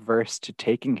more adverse to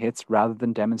taking hits rather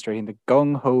than demonstrating the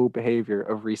gung-ho behavior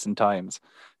of recent times?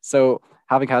 So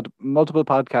having had multiple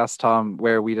podcasts, Tom,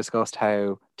 where we discussed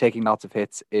how taking lots of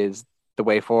hits is the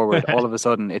way forward, all of a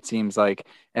sudden it seems like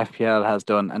FPL has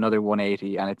done another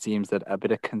 180, and it seems that a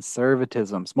bit of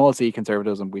conservatism, small c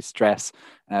conservatism, we stress,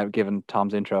 given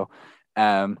Tom's intro,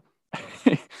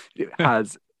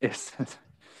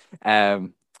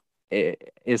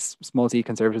 is small c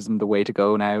conservatism the way to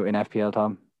go now in FPL,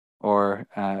 Tom? Or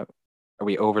are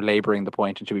we over laboring the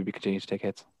point and should we be continuing to take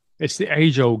hits? It's the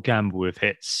age-old gamble with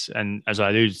hits. And as I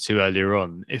alluded to earlier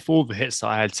on, if all the hits that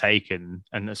I had taken,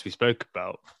 and as we spoke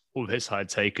about, all the hits I had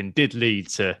taken did lead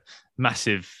to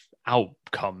massive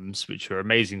outcomes, which were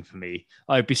amazing for me,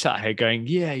 I'd be sat here going,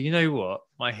 yeah, you know what?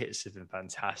 My hits have been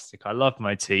fantastic. I love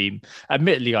my team.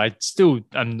 Admittedly, I still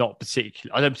am not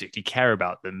I don't particularly care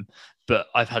about them, but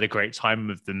I've had a great time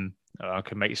with them. I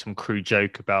can make some crude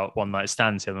joke about one night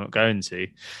stands I'm not going to,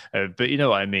 but you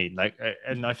know what I mean?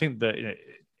 And I think that,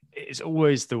 it's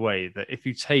always the way that if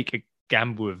you take a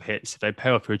gamble of hits, if they pay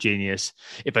off, you're a genius.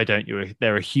 If they don't,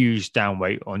 they're a huge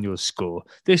downweight on your score.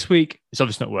 This week, it's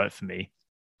obviously not worked for me.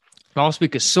 Last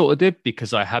week, it sort of did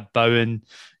because I had Bowen,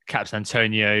 Caps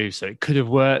Antonio, so it could have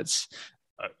worked.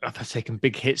 I've taken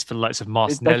big hits for the likes of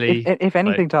Martinelli. If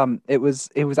anything, Tom, it was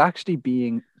actually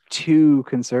being too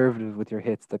conservative with your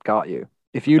hits that got you.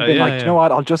 If you'd been you know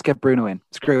what, I'll just get Bruno in.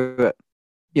 Screw it.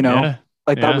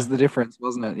 That was the difference,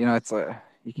 wasn't it? It's like...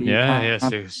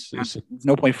 There's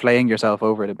no point flaying yourself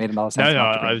over it. It made a lot of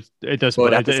sense. It does.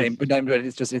 But at the same time,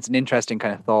 it's an interesting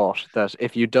kind of thought that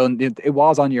if you don't, it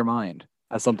was on your mind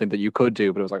as something that you could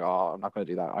do, but it was like, oh, I'm not going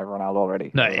to do that. I've run out already.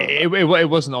 No, it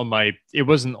wasn't on my. It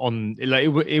wasn't on.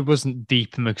 It wasn't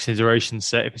deep in my consideration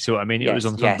set. If you see what I mean, it was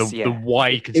on the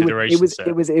wide consideration set.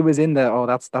 It was in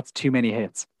the that's too many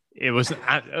hits. It was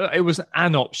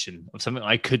an option of something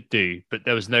I could do, but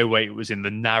there was no way it was in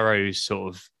the narrow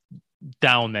sort of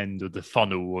down end of the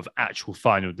funnel of actual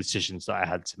final decisions that I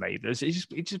had to make.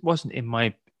 It just wasn't in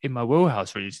my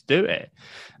wheelhouse really to do it.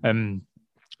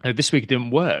 This week it didn't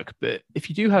work, but if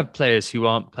you do have players who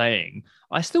aren't playing,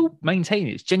 I still maintain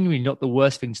it's genuinely not the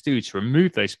worst thing to do to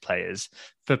remove those players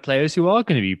for players who are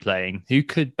going to be playing, who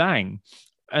could bang.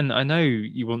 And I know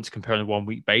you want to compare on a 1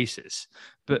 week basis,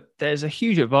 but there's a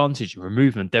huge advantage in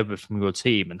removing Deborah from your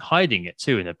team and hiding it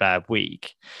too in a bad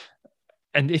week.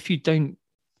 And if you don't,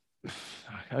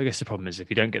 I guess the problem is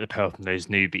if you don't get the power from those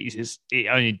newbies, it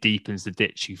only deepens the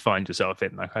ditch you find yourself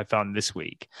in, like I found this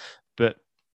week. But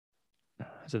I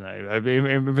don't know.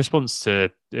 In response to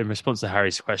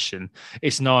Harry's question,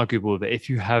 it's inarguable that if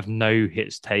you have no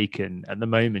hits taken at the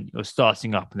moment, you're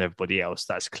starting up on everybody else.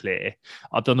 That's clear.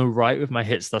 I've done all right with my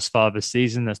hits thus far this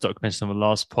season. That's documented on the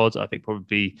last pod. I think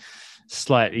probably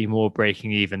slightly more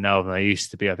breaking even now than I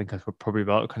used to be. I think I was probably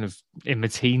about kind of in the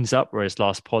teens up, whereas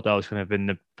last pod I was kind of in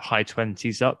the high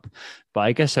 20s up. But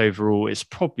I guess overall, it's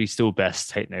probably still best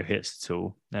to take no hits at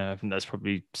all. I think that's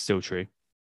probably still true.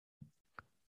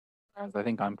 I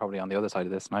think I'm probably on the other side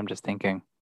of this, and I'm just thinking,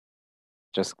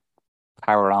 just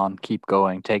power on, keep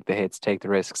going, take the hits, take the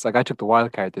risks. Like I took the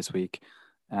wild card this week.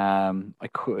 I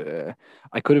could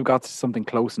have got something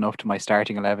close enough to my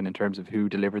starting 11 in terms of who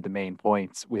delivered the main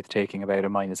points with taking about a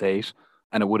 -8,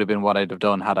 and it would have been what I'd have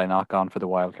done had I not gone for the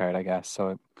wild card, I guess.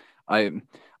 So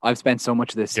I've spent so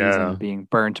much of this season Yeah. being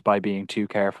burnt by being too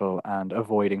careful and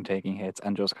avoiding taking hits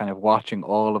and just kind of watching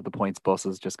all of the points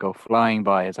buses just go flying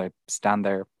by as I stand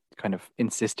there kind of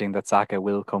insisting that Saka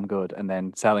will come good and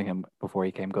then selling him before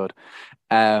he came good.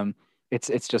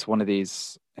 It's just one of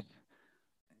these.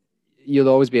 You'll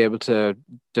always be able to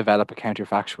develop a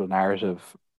counterfactual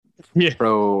narrative, Yeah.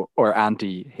 pro or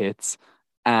anti hits,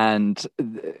 and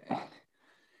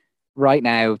right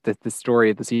now the story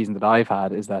of the season that I've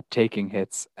had is that taking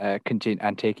hits continue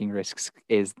and taking risks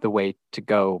is the way to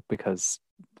go because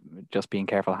just being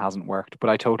careful hasn't worked. But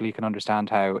I totally can understand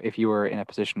how if you were in a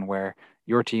position where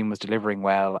your team was delivering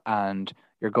well and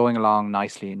you're going along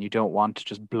nicely and you don't want to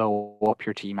just blow up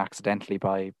your team accidentally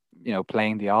by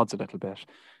playing the odds a little bit,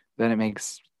 then it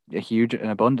makes an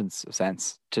abundance of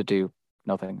sense to do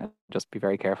nothing and just be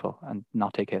very careful and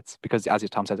not take hits because as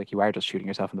Tom says, like, you are just shooting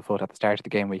yourself in the foot at the start of the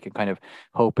game week and kind of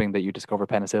hoping that you discover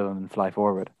penicillin and fly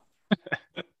forward.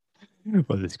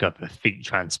 Well, it's got a feet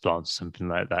transplant, something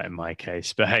like that in my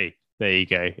case. But hey, there you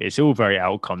go. It's all very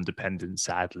outcome dependent,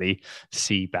 sadly.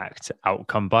 See back to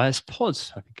outcome bias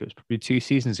pods. I think it was probably 2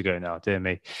 seasons ago now, dear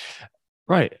me.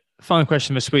 Right. Final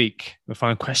question this week. The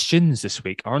final questions this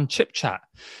week are on Chip Chat.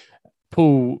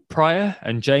 Paul Pryor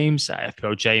and James at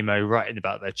FPL JMO writing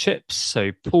about their chips.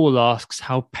 So Paul asks,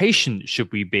 how patient should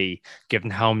we be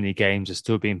given how many games are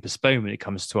still being postponed when it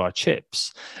comes to our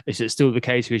chips? Is it still the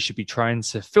case we should be trying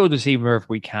to fill the team wherever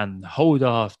we can, hold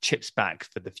our chips back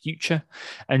for the future?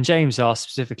 And James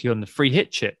asks specifically on the free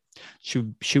hit chip,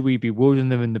 should we be wielding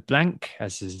them in the blank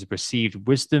as is received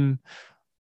wisdom?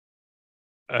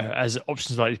 As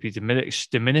options likely to be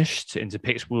diminished into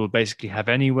picks we'll basically have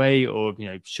anyway, or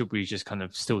should we just kind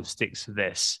of still stick to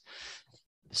this?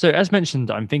 So as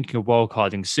mentioned, I'm thinking of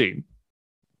wildcarding soon.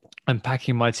 I'm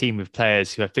packing my team with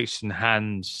players who have fixtures in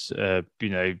hand.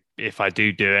 If I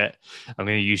do it, I'm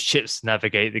going to use chips to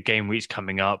navigate the game weeks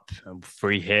coming up.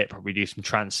 Free hit, probably do some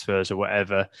transfers or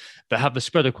whatever, but have a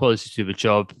spread of quality to do the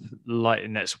job. Like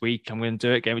next week, I'm going to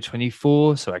do it game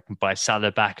 24, so I can buy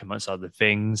Salah back amongst other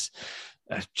things.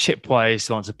 Chip-wise,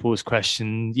 to answer Paul's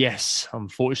question, yes,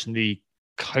 unfortunately,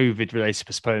 COVID-related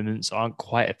postponements aren't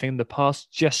quite a thing in the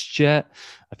past just yet.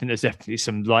 I think there's definitely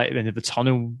some light at the end of the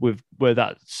tunnel with where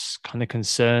that's kind of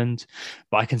concerned.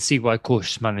 But I can see why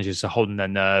cautious managers are holding their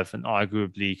nerve and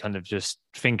arguably kind of just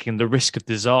thinking the risk of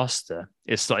disaster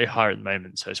is slightly higher at the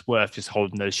moment. So it's worth just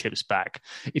holding those chips back.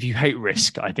 If you hate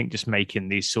risk, I think just making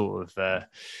these sort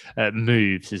of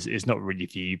moves is not really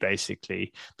for you,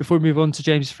 basically. Before we move on to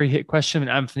James' free hit question,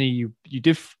 and Anthony, you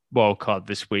did wildcard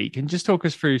this week, and just talk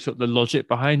us through sort of the logic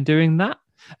behind doing that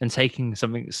and taking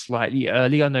something slightly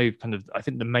early. I know I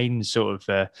think the main sort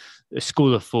of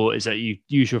school of thought is that you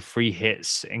use your free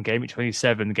hits in game week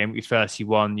 27, game week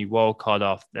 31, you wildcard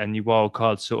after, and you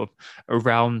wildcard sort of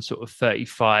around sort of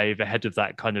 35 ahead of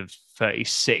that kind of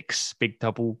 36 big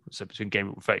double. So between game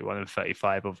week 31 and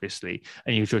 35, obviously,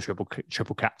 and you use your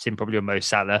triple captain, probably on Mo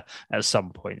Salah at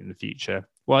some point in the future.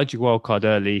 Why did you wildcard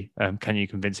early? Can you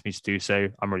convince me to do so?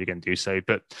 I'm really going to do so,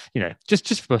 but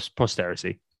just for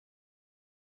posterity.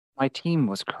 My team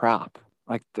was crap.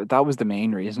 Like that was the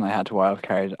main reason I had to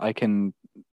wildcard. I can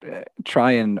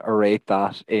try and orate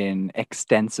that in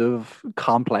extensive,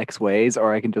 complex ways,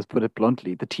 or I can just put it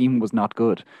bluntly. The team was not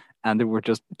good, and there were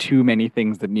just too many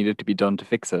things that needed to be done to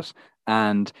fix it.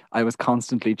 And I was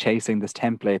constantly chasing this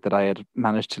template that I had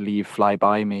managed to leave fly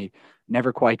by me,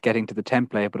 never quite getting to the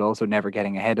template, but also never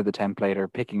getting ahead of the template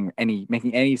or making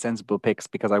any sensible picks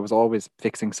because I was always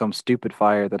fixing some stupid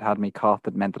fire that had me caught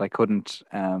that meant that I couldn't,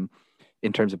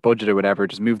 in terms of budget or whatever,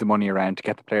 just move the money around to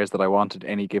get the players that I wanted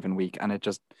any given week. And it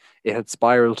had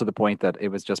spiraled to the point that it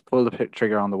was just pull the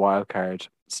trigger on the wild card,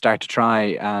 start to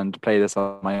try and play this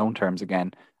on my own terms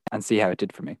again and see how it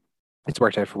did for me. It's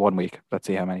worked out for 1 week. Let's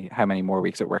see how many more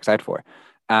weeks it works out for.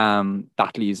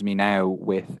 That leaves me now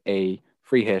with a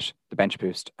free hit, the bench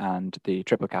boost, and the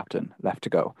triple captain left to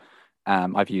go.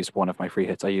 I've used one of my free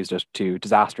hits. I used it to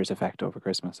disastrous effect over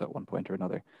Christmas at one point or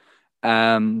another.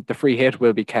 The free hit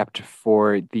will be kept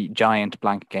for the giant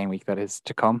blank game week that is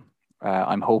to come.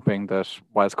 I'm hoping that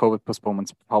whilst COVID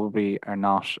postponements probably are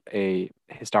not a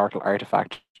historical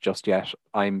artifact just yet,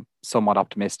 I'm somewhat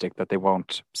optimistic that they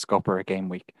won't scupper a game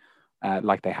week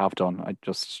like they have done.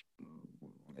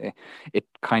 It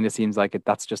kind of seems like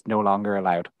that's just no longer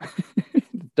allowed.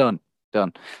 Done.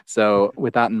 So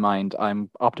with that in mind, I'm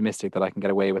optimistic that I can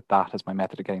get away with that as my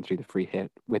method of getting through the free hit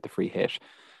with the free hit.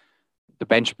 The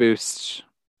bench boost,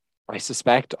 I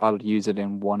suspect I'll use it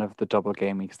in one of the double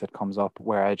game weeks that comes up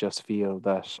where I just feel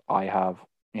that I have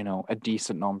a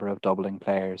decent number of doubling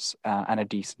players and a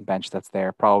decent bench that's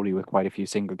there, probably with quite a few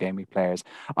single game week players.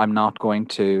 I'm not going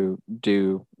to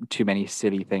do too many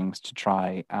silly things to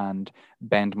try and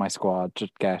bend my squad to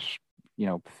get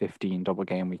 15 double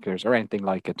game weekers or anything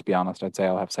like it. To be honest, I'd say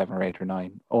I'll have 7 or 8 or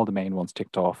 9, all the main ones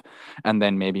ticked off, and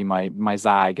then maybe my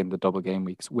zag in the double game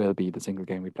weeks will be the single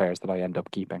game week players that I end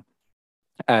up keeping.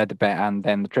 And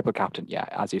then the triple captain, yeah,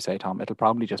 as you say, Tom, it'll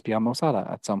probably just be on Mo Salah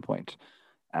at some point.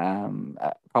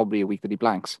 Probably a week that he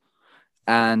blanks,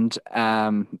 and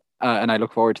I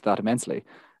look forward to that immensely.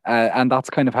 And that's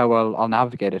kind of how I'll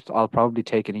navigate it. I'll probably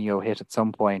take an EO hit at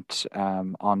some point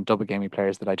on double gaming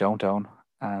players that I don't own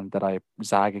and that I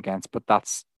zag against. But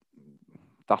that's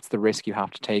the risk you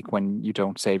have to take when you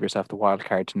don't save yourself the wild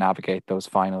card to navigate those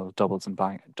final doubles and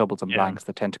blanks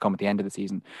that tend to come at the end of the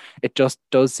season. It just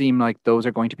does seem like those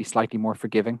are going to be slightly more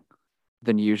forgiving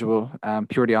than usual,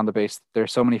 purely on the base.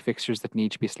 There's so many fixtures that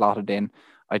need to be slotted in.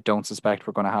 I don't suspect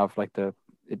we're going to have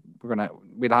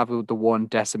we'll have the one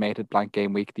decimated blank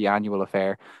game week, the annual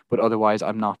affair, but otherwise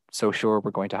I'm not so sure we're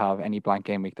going to have any blank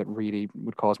game week that really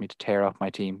would cause me to tear up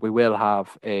my team. We will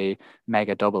have a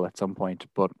mega double at some point,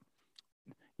 but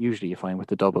usually you find with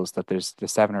the doubles that there's the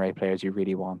 7 or 8 players you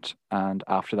really want, and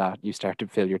after that you start to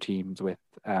fill your teams with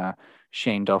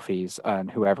Shane Duffy's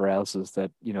and whoever else's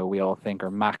that we all think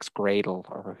are Max Gradle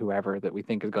or whoever that we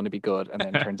think is going to be good, and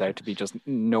then turns out to be just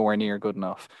nowhere near good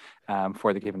enough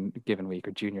for the given week,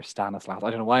 or Junior Stanislas. I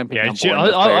don't know why I'm picking on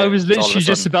Bournemouth I was literally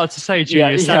just about to say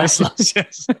Junior Stanislas.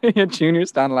 Yes. Yeah, Junior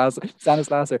Stanislas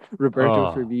or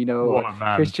Roberto Firmino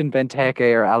or Christian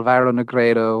Benteke or Alvaro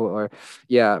Negredo or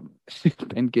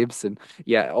Ben Gibson.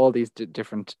 Yeah, all these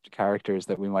different characters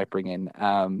that we might bring in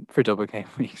for double game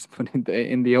weeks, but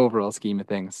in the overall scheme of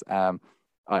things,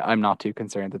 I'm not too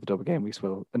concerned that the double game weeks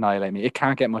will annihilate me. It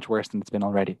can't get much worse than it's been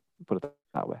already, put it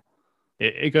that way.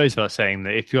 It goes without saying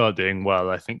that if you are doing well,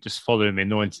 I think just following the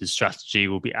anointed strategy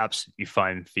will be absolutely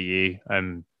fine for you,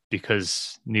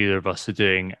 because neither of us are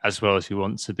doing as well as we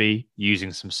want to be.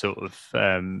 Using some sort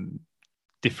of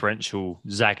differential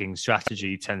zagging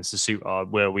strategy tends to suit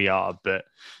where we are. But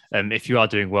if you are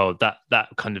doing well, that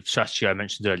kind of strategy I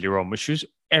mentioned earlier on, which was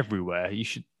everywhere, you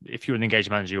should, if you're an engaged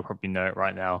manager, you'll probably know it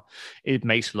right now. It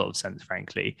makes a lot of sense,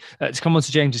 frankly. To come on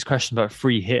to James's question about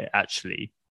free hit,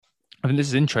 actually, I mean, this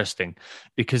is interesting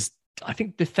because I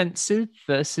think defensive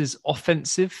versus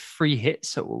offensive free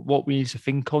hits are what we need to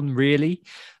think on, really.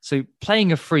 So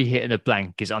playing a free hit in a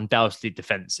blank is undoubtedly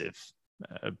defensive.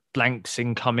 Blanks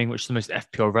incoming, which is the most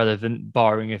FPL relevant,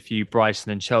 barring a few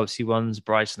Brighton and Chelsea ones.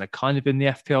 Brighton are kind of in the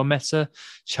FPL meta.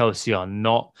 Chelsea are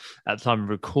not. At the time of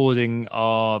recording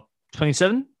are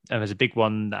 27. And there's a big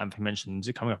one that Anthony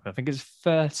mentioned coming up. I think it's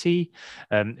 30.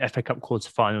 FA Cup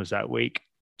quarterfinals that week.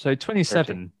 So 27.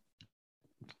 30.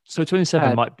 So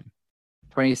 27 might be.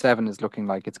 27 is looking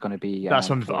like it's going to be that's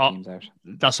one with teams out.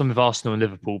 That's one with Arsenal and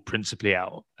Liverpool principally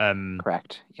out.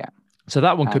 Correct. Yeah. So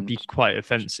that one could be quite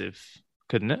offensive,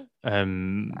 couldn't it?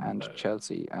 And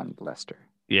Chelsea and Leicester.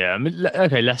 Yeah, I mean,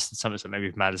 okay, Leicester, something like maybe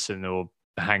with Maddison or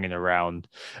hanging around,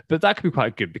 but that could be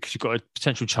quite good because you've got a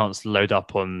potential chance to load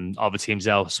up on other teams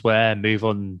elsewhere, move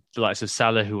on the likes of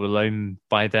Salah, who will loan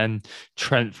by then,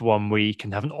 Trent for 1 week,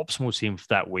 and have an optimal team for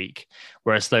that week.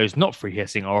 Whereas those not free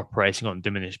hitting are operating on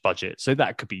diminished budget, so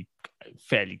that could be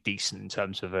fairly decent in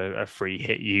terms of a free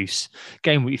hit use.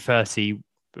 Game week 30.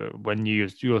 When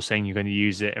you're saying you're going to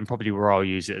use it, and probably where I'll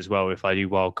use it as well if I do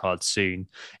wildcard soon,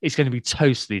 it's going to be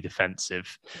totally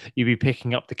defensive. You'll be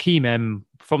picking up the key mem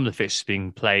from the fixtures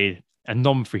being played, and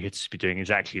non-free hitters will be doing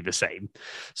exactly the same.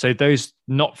 So those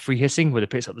not free hitting would have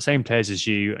picked up the same players as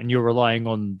you, and you're relying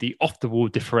on the off-the-wall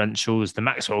differentials, the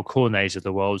Maxwell Cornets of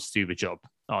the world to do the job,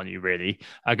 aren't you, really?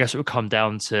 I guess it would come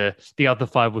down to the other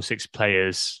 5 or 6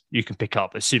 players you can pick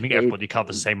up, assuming everybody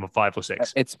covers the same with 5 or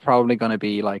 6. It's probably going to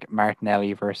be like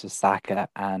Martinelli versus Saka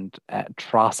and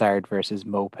Trossard versus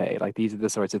Mopé. Like these are the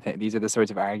sorts of things. These are the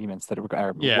sorts of arguments that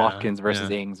are Watkins versus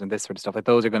Ings and this sort of stuff. Like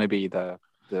those are going to be the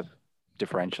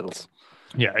differentials.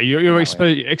 Yeah, you're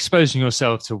exposing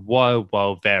yourself to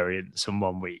wild variance in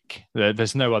 1 week.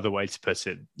 There's no other way to put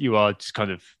it. You are just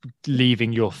kind of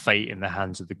leaving your fate in the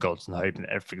hands of the gods and hoping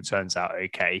that everything turns out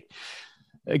okay.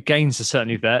 Gains are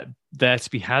certainly there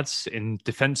to be had in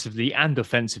defensively and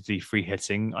offensively free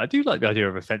hitting. I do like the idea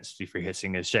of offensively free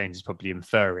hitting, as James is probably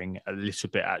inferring a little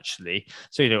bit, actually.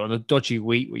 So, on a dodgy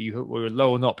week where you're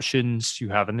low on options, you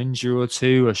have an injury or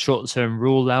two, a short-term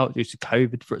rule out due to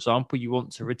COVID, for example, you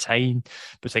want to retain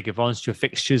but take advantage of your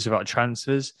fixtures about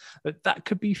transfers. But that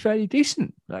could be fairly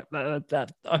decent. Like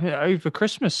that I mean, over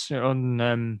Christmas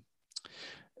on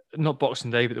not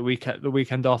Boxing Day, but the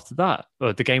weekend after that,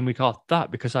 or the game week after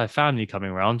that, because I have family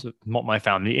coming around, not my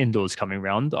family, indoors coming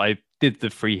around. I did the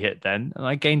free hit then, and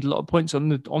I gained a lot of points on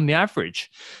the average.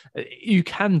 You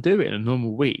can do it in a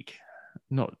normal week.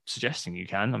 Not suggesting you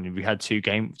can. I mean, we had two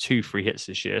free hits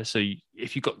this year. So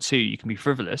if you got two, you can be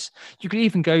frivolous. You could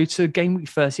even go to game week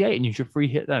 38 and use your free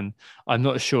hit then. I'm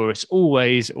not sure. It's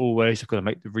always, I've got to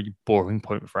make the really boring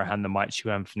point before I hand the mic to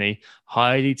you, Anthony.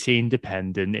 Highly team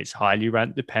dependent. It's highly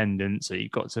rank dependent. So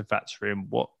you've got to factor in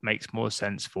what makes more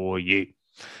sense for you.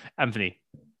 Anthony.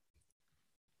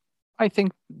 I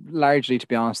think largely, to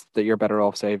be honest, that you're better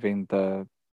off saving the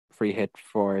free hit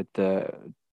for the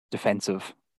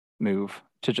defensive move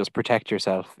to just protect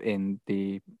yourself in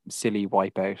the silly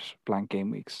wipeout blank game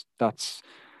weeks. That's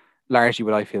largely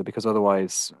what I feel, because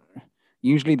otherwise,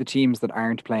 usually the teams that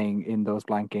aren't playing in those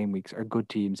blank game weeks are good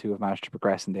teams who have managed to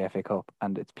progress in the FA Cup,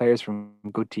 and it's players from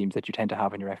good teams that you tend to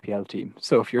have in your FPL team.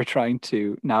 So if you're trying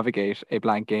to navigate a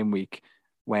blank game week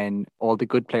when all the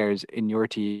good players in your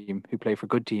team who play for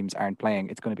good teams aren't playing,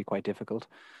 it's going to be quite difficult.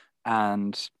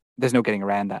 And there's no getting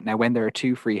around that. Now, when there are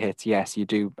two free hits, yes, you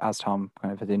do, as Tom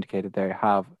kind of has indicated there,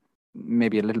 have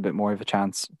maybe a little bit more of a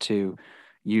chance to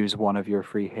use one of your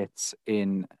free hits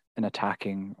in an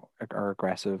attacking or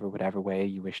aggressive or whatever way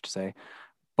you wish to say.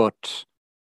 But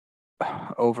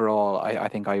overall, I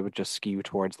think I would just skew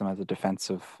towards them as a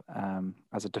defensive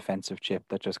chip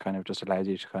that just kind of just allows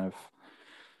you to kind of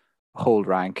hold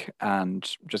rank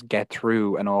and just get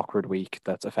through an awkward week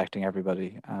that's affecting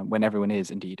everybody when everyone is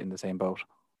indeed in the same boat.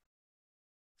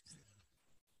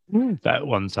 That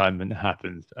one time when it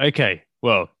happened. Okay,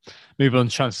 well, move on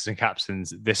to chances and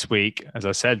captains this week. As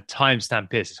I said,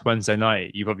 timestamp is it's Wednesday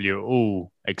night. You probably are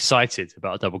all excited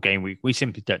about a double game week. We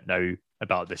simply don't know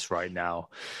about this right now.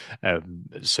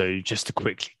 So just to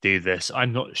quickly do this,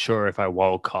 I'm not sure if I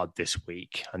wildcard this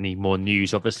week. I need more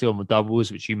news, obviously, on the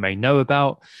doubles, which you may know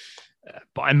about.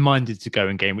 But I'm minded to go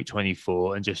in game week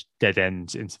 24 and just dead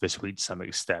end into this week to some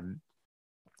extent.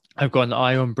 I've got an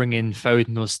eye on bringing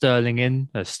Foden or Sterling in.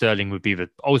 Sterling would be the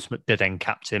ultimate dead end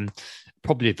captain,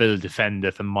 probably a Villa defender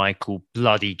for Michael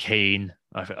Bloody Keane.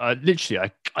 I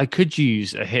could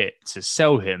use a hit to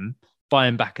sell him, buy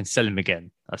him back, and sell him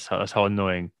again. That's how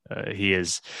annoying he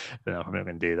is. But no, I'm not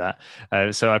going to do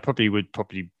that. So I would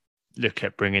look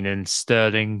at bringing in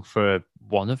Sterling for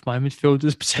one of my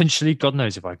midfielders, potentially. God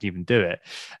knows if I can even do it.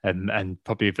 And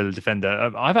probably a Villa defender.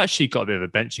 I've actually got a bit of a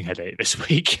benching headache this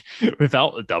week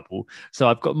without a double. So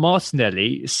I've got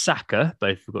Martinelli, Saka,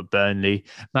 both have got Burnley,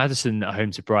 Maddison at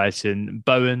home to Brighton,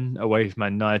 Bowen away from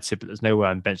Man United, but there's no way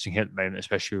I'm benching him at the moment,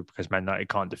 especially because Man United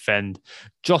can't defend.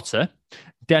 Jota,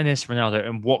 Dennis, Ronaldo,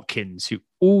 and Watkins, who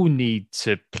all need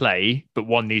to play, but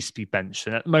one needs to be benched.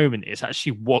 And at the moment, it's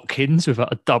actually Watkins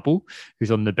without a double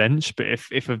who's on the bench. But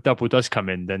if a double does come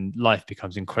in, then life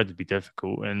becomes incredibly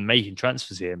difficult, and making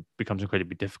transfers here becomes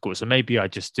incredibly difficult. So maybe I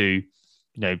just do,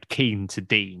 Keane to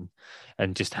Dean,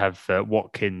 and just have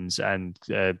Watkins and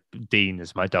Dean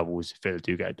as my doubles if I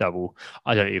do get a double.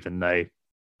 I don't even know.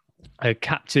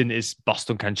 Captain is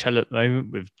Boston Cancelo at the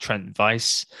moment with Trent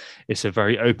Weiss. It's a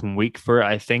very open week for it,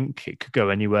 I think. It could go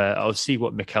anywhere. I'll see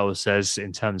what Mikel says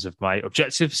in terms of my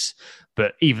objectives,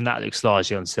 but even that looks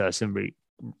largely uncertain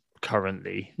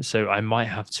currently. So I might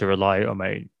have to rely on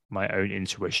my own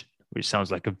intuition, which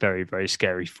sounds like a very, very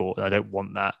scary thought. I don't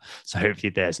want that. So hopefully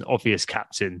there's an obvious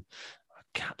captaining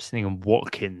on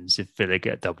Watkins if Villa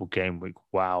get a double game week.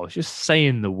 Wow. Just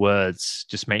saying the words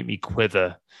just make me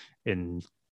quiver in...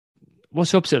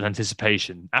 What's the opposite of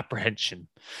anticipation? Apprehension.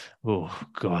 Oh,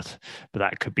 God. But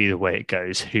that could be the way it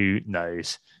goes. Who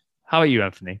knows? How about you,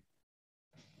 Anthony?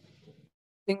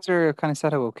 Things are kind of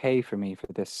set out okay for me for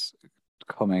this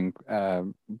coming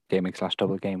game week /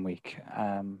 double game week.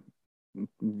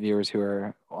 Viewers who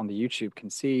are on the YouTube can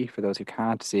see. For those who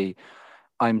can't see,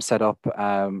 I'm set up.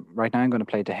 Right now I'm going to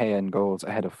play De Gea in goals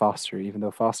ahead of Foster, even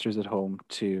though Foster's at home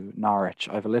to Norwich.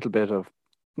 I have a little bit of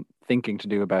thinking to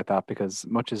do about that, because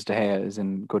much as De Gea is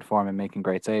in good form and making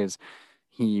great saves,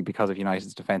 he, because of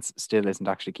United's defence, still isn't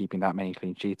actually keeping that many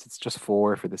clean sheets. It's just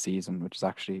 4 for the season, which is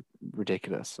actually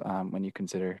ridiculous when you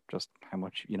consider just how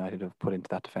much United have put into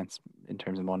that defence in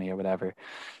terms of money or whatever.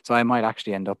 So I might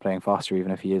actually end up playing Foster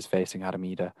even if he is facing Adam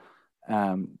Ida.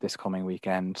 this coming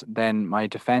weekend. Then my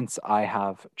defence, I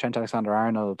have Trent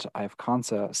Alexander-Arnold. I have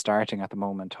Konsa starting at the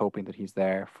moment, hoping that he's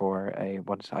there for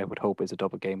what I would hope is a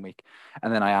double game week.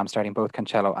 And then I am starting both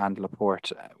Cancelo and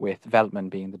Laporte, with Veltman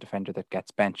being the defender that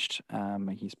gets benched.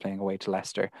 He's playing away to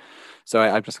Leicester. So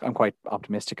I'm quite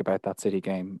optimistic about that City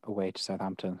game away to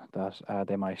Southampton, that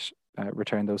they might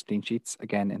return those clean sheets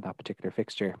again in that particular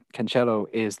fixture. Cancelo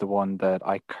is the one that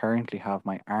I currently have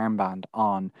my armband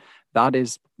on. That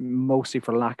is mostly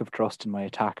for lack of trust in my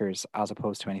attackers as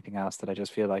opposed to anything else, that I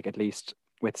just feel like, at least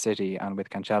with City and with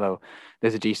Cancelo,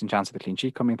 there's a decent chance of the clean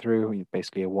sheet coming through,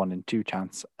 basically a 1 in 2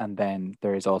 chance. And then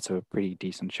there is also a pretty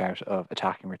decent shout of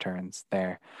attacking returns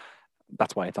there.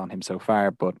 That's why it's on him so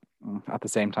far. But at the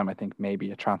same time, I think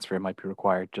maybe a transfer might be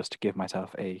required just to give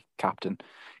myself a captain.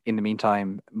 In the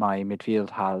meantime, my midfield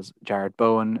has Jared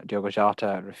Bowen, Diogo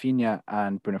Jota, Rafinha,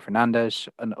 and Bruno Fernandes.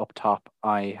 And up top,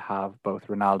 I have both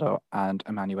Ronaldo and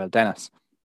Emmanuel Dennis.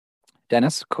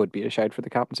 Dennis could be a shout for the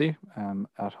captaincy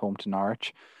at home to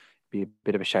Norwich. Be a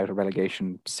bit of a shout of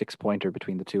relegation 6-pointer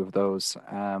between the two of those.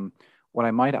 Harry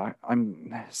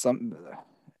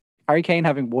Kane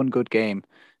having one good game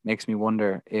makes me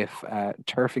wonder if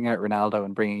turfing out Ronaldo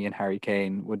and bringing in Harry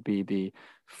Kane would be the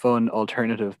fun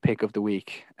alternative pick of the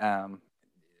week.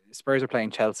 Spurs are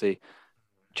playing Chelsea.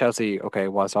 Chelsea,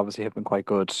 whilst obviously have been quite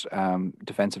good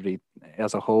defensively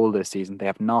as a whole this season, they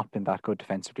have not been that good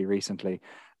defensively recently.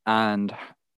 And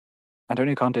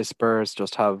Antonio Conte's Spurs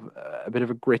just have a bit of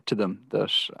a grit to them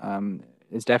that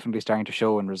is definitely starting to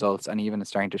show in results, and even is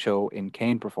starting to show in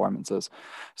Kane performances.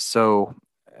 So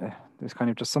there's kind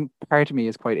of just some part of me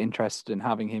is quite interested in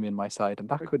having him in my side, and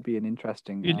that could be an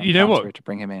interesting you know transfer what? to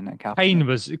bring him in and captain.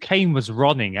 Kane was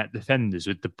running at defenders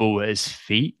with the ball at his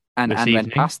feet and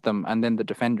went past them, and then the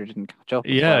defender didn't catch up.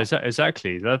 Yeah,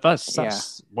 exactly. That's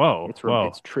wow. It's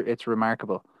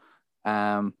remarkable.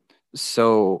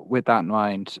 So with that in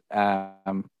mind,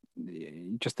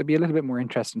 just to be a little bit more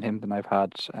interested in him than I've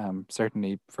had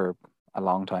certainly for a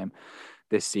long time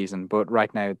this season. But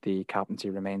right now the captaincy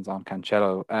remains on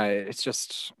Cancelo. It's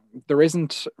just, there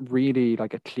isn't really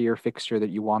like a clear fixture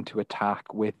that you want to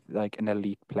attack with like an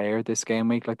elite player this game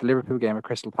week. Like the Liverpool game at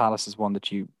Crystal Palace is one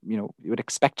that you would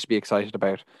expect to be excited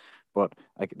about, but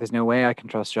like there's no way I can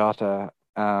trust Jota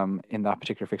in that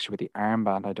particular fixture with the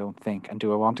armband, I don't think. And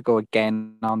do I want to go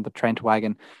again on the Trent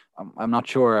wagon? I'm not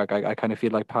sure. I kind of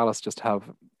feel like Palace just have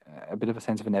a bit of a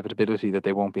sense of inevitability that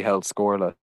they won't be held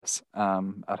scoreless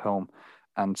at home.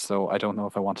 And so I don't know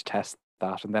if I want to test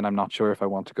that. And then I'm not sure if I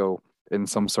want to go in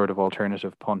some sort of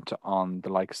alternative punt on the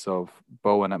likes of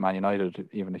Bowen at Man United,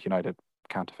 even if United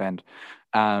can't defend.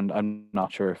 And I'm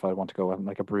not sure if I want to go on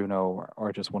like a Bruno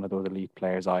or just one of those elite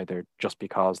players either, just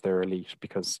because they're elite.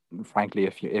 Because frankly,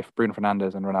 if Bruno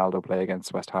Fernandes and Ronaldo play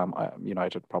against West Ham,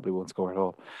 United probably won't score at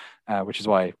all, which is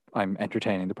why I'm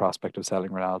entertaining the prospect of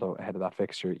selling Ronaldo ahead of that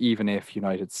fixture, even if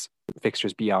United's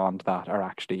fixtures beyond that are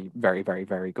actually very, very,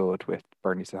 very good, with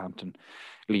Burnley, Southampton,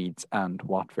 Leeds and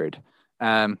Watford.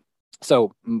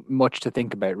 So much to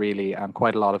think about, really, and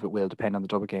quite a lot of it will depend on the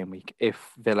double game week.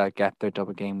 If Villa get their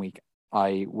double game week,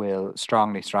 I will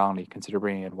strongly consider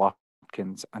bringing in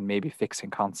Watkins and maybe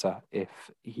fixing Konsa if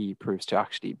he proves to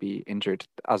actually be injured.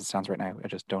 As it stands right now, I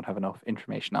just don't have enough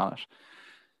information on it.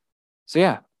 So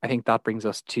yeah, I think that brings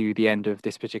us to the end of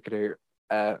this particular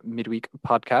midweek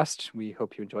podcast. We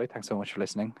hope you enjoyed. Thanks so much for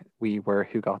listening. We were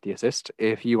Who Got the Assist.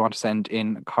 If you want to send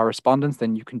in correspondence,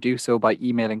 then you can do so by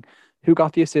emailing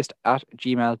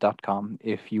whogottheassist@gmail.com.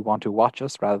 If you want to watch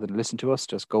us rather than listen to us,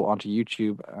 just go onto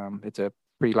YouTube. It's a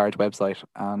pretty large website,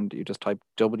 and you just type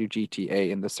WGTA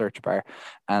in the search bar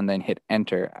and then hit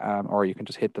enter, or you can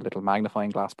just hit the little magnifying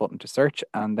glass button to search,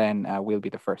 and then we'll be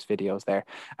the first videos there,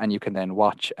 and you can then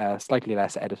watch slightly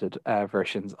less edited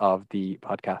versions of the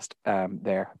podcast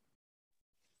there.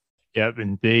 Yep,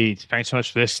 indeed. Thanks so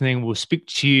much for listening. We'll speak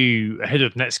to you ahead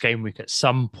of next game week at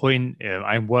some point.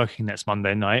 I'm working next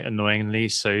Monday night, annoyingly,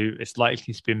 so it's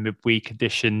likely to be a midweek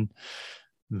edition,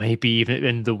 maybe even at the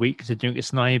end of the week, considering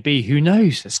it's an IAB. Who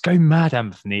knows? Let's go mad,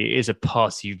 Anthony. It is a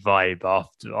party vibe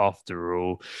after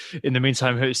all. In the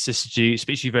meantime, hope to speak to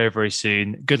you very, very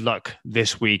soon. Good luck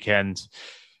this weekend.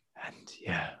 And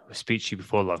yeah, we'll speak to you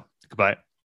before long. Goodbye.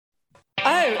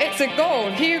 Oh, it's a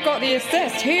goal. Who got the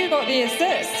assist? Who got the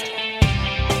assist?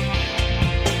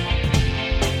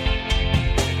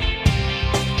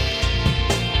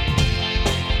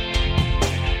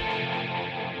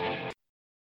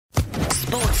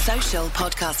 Sports Social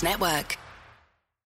Podcast Network.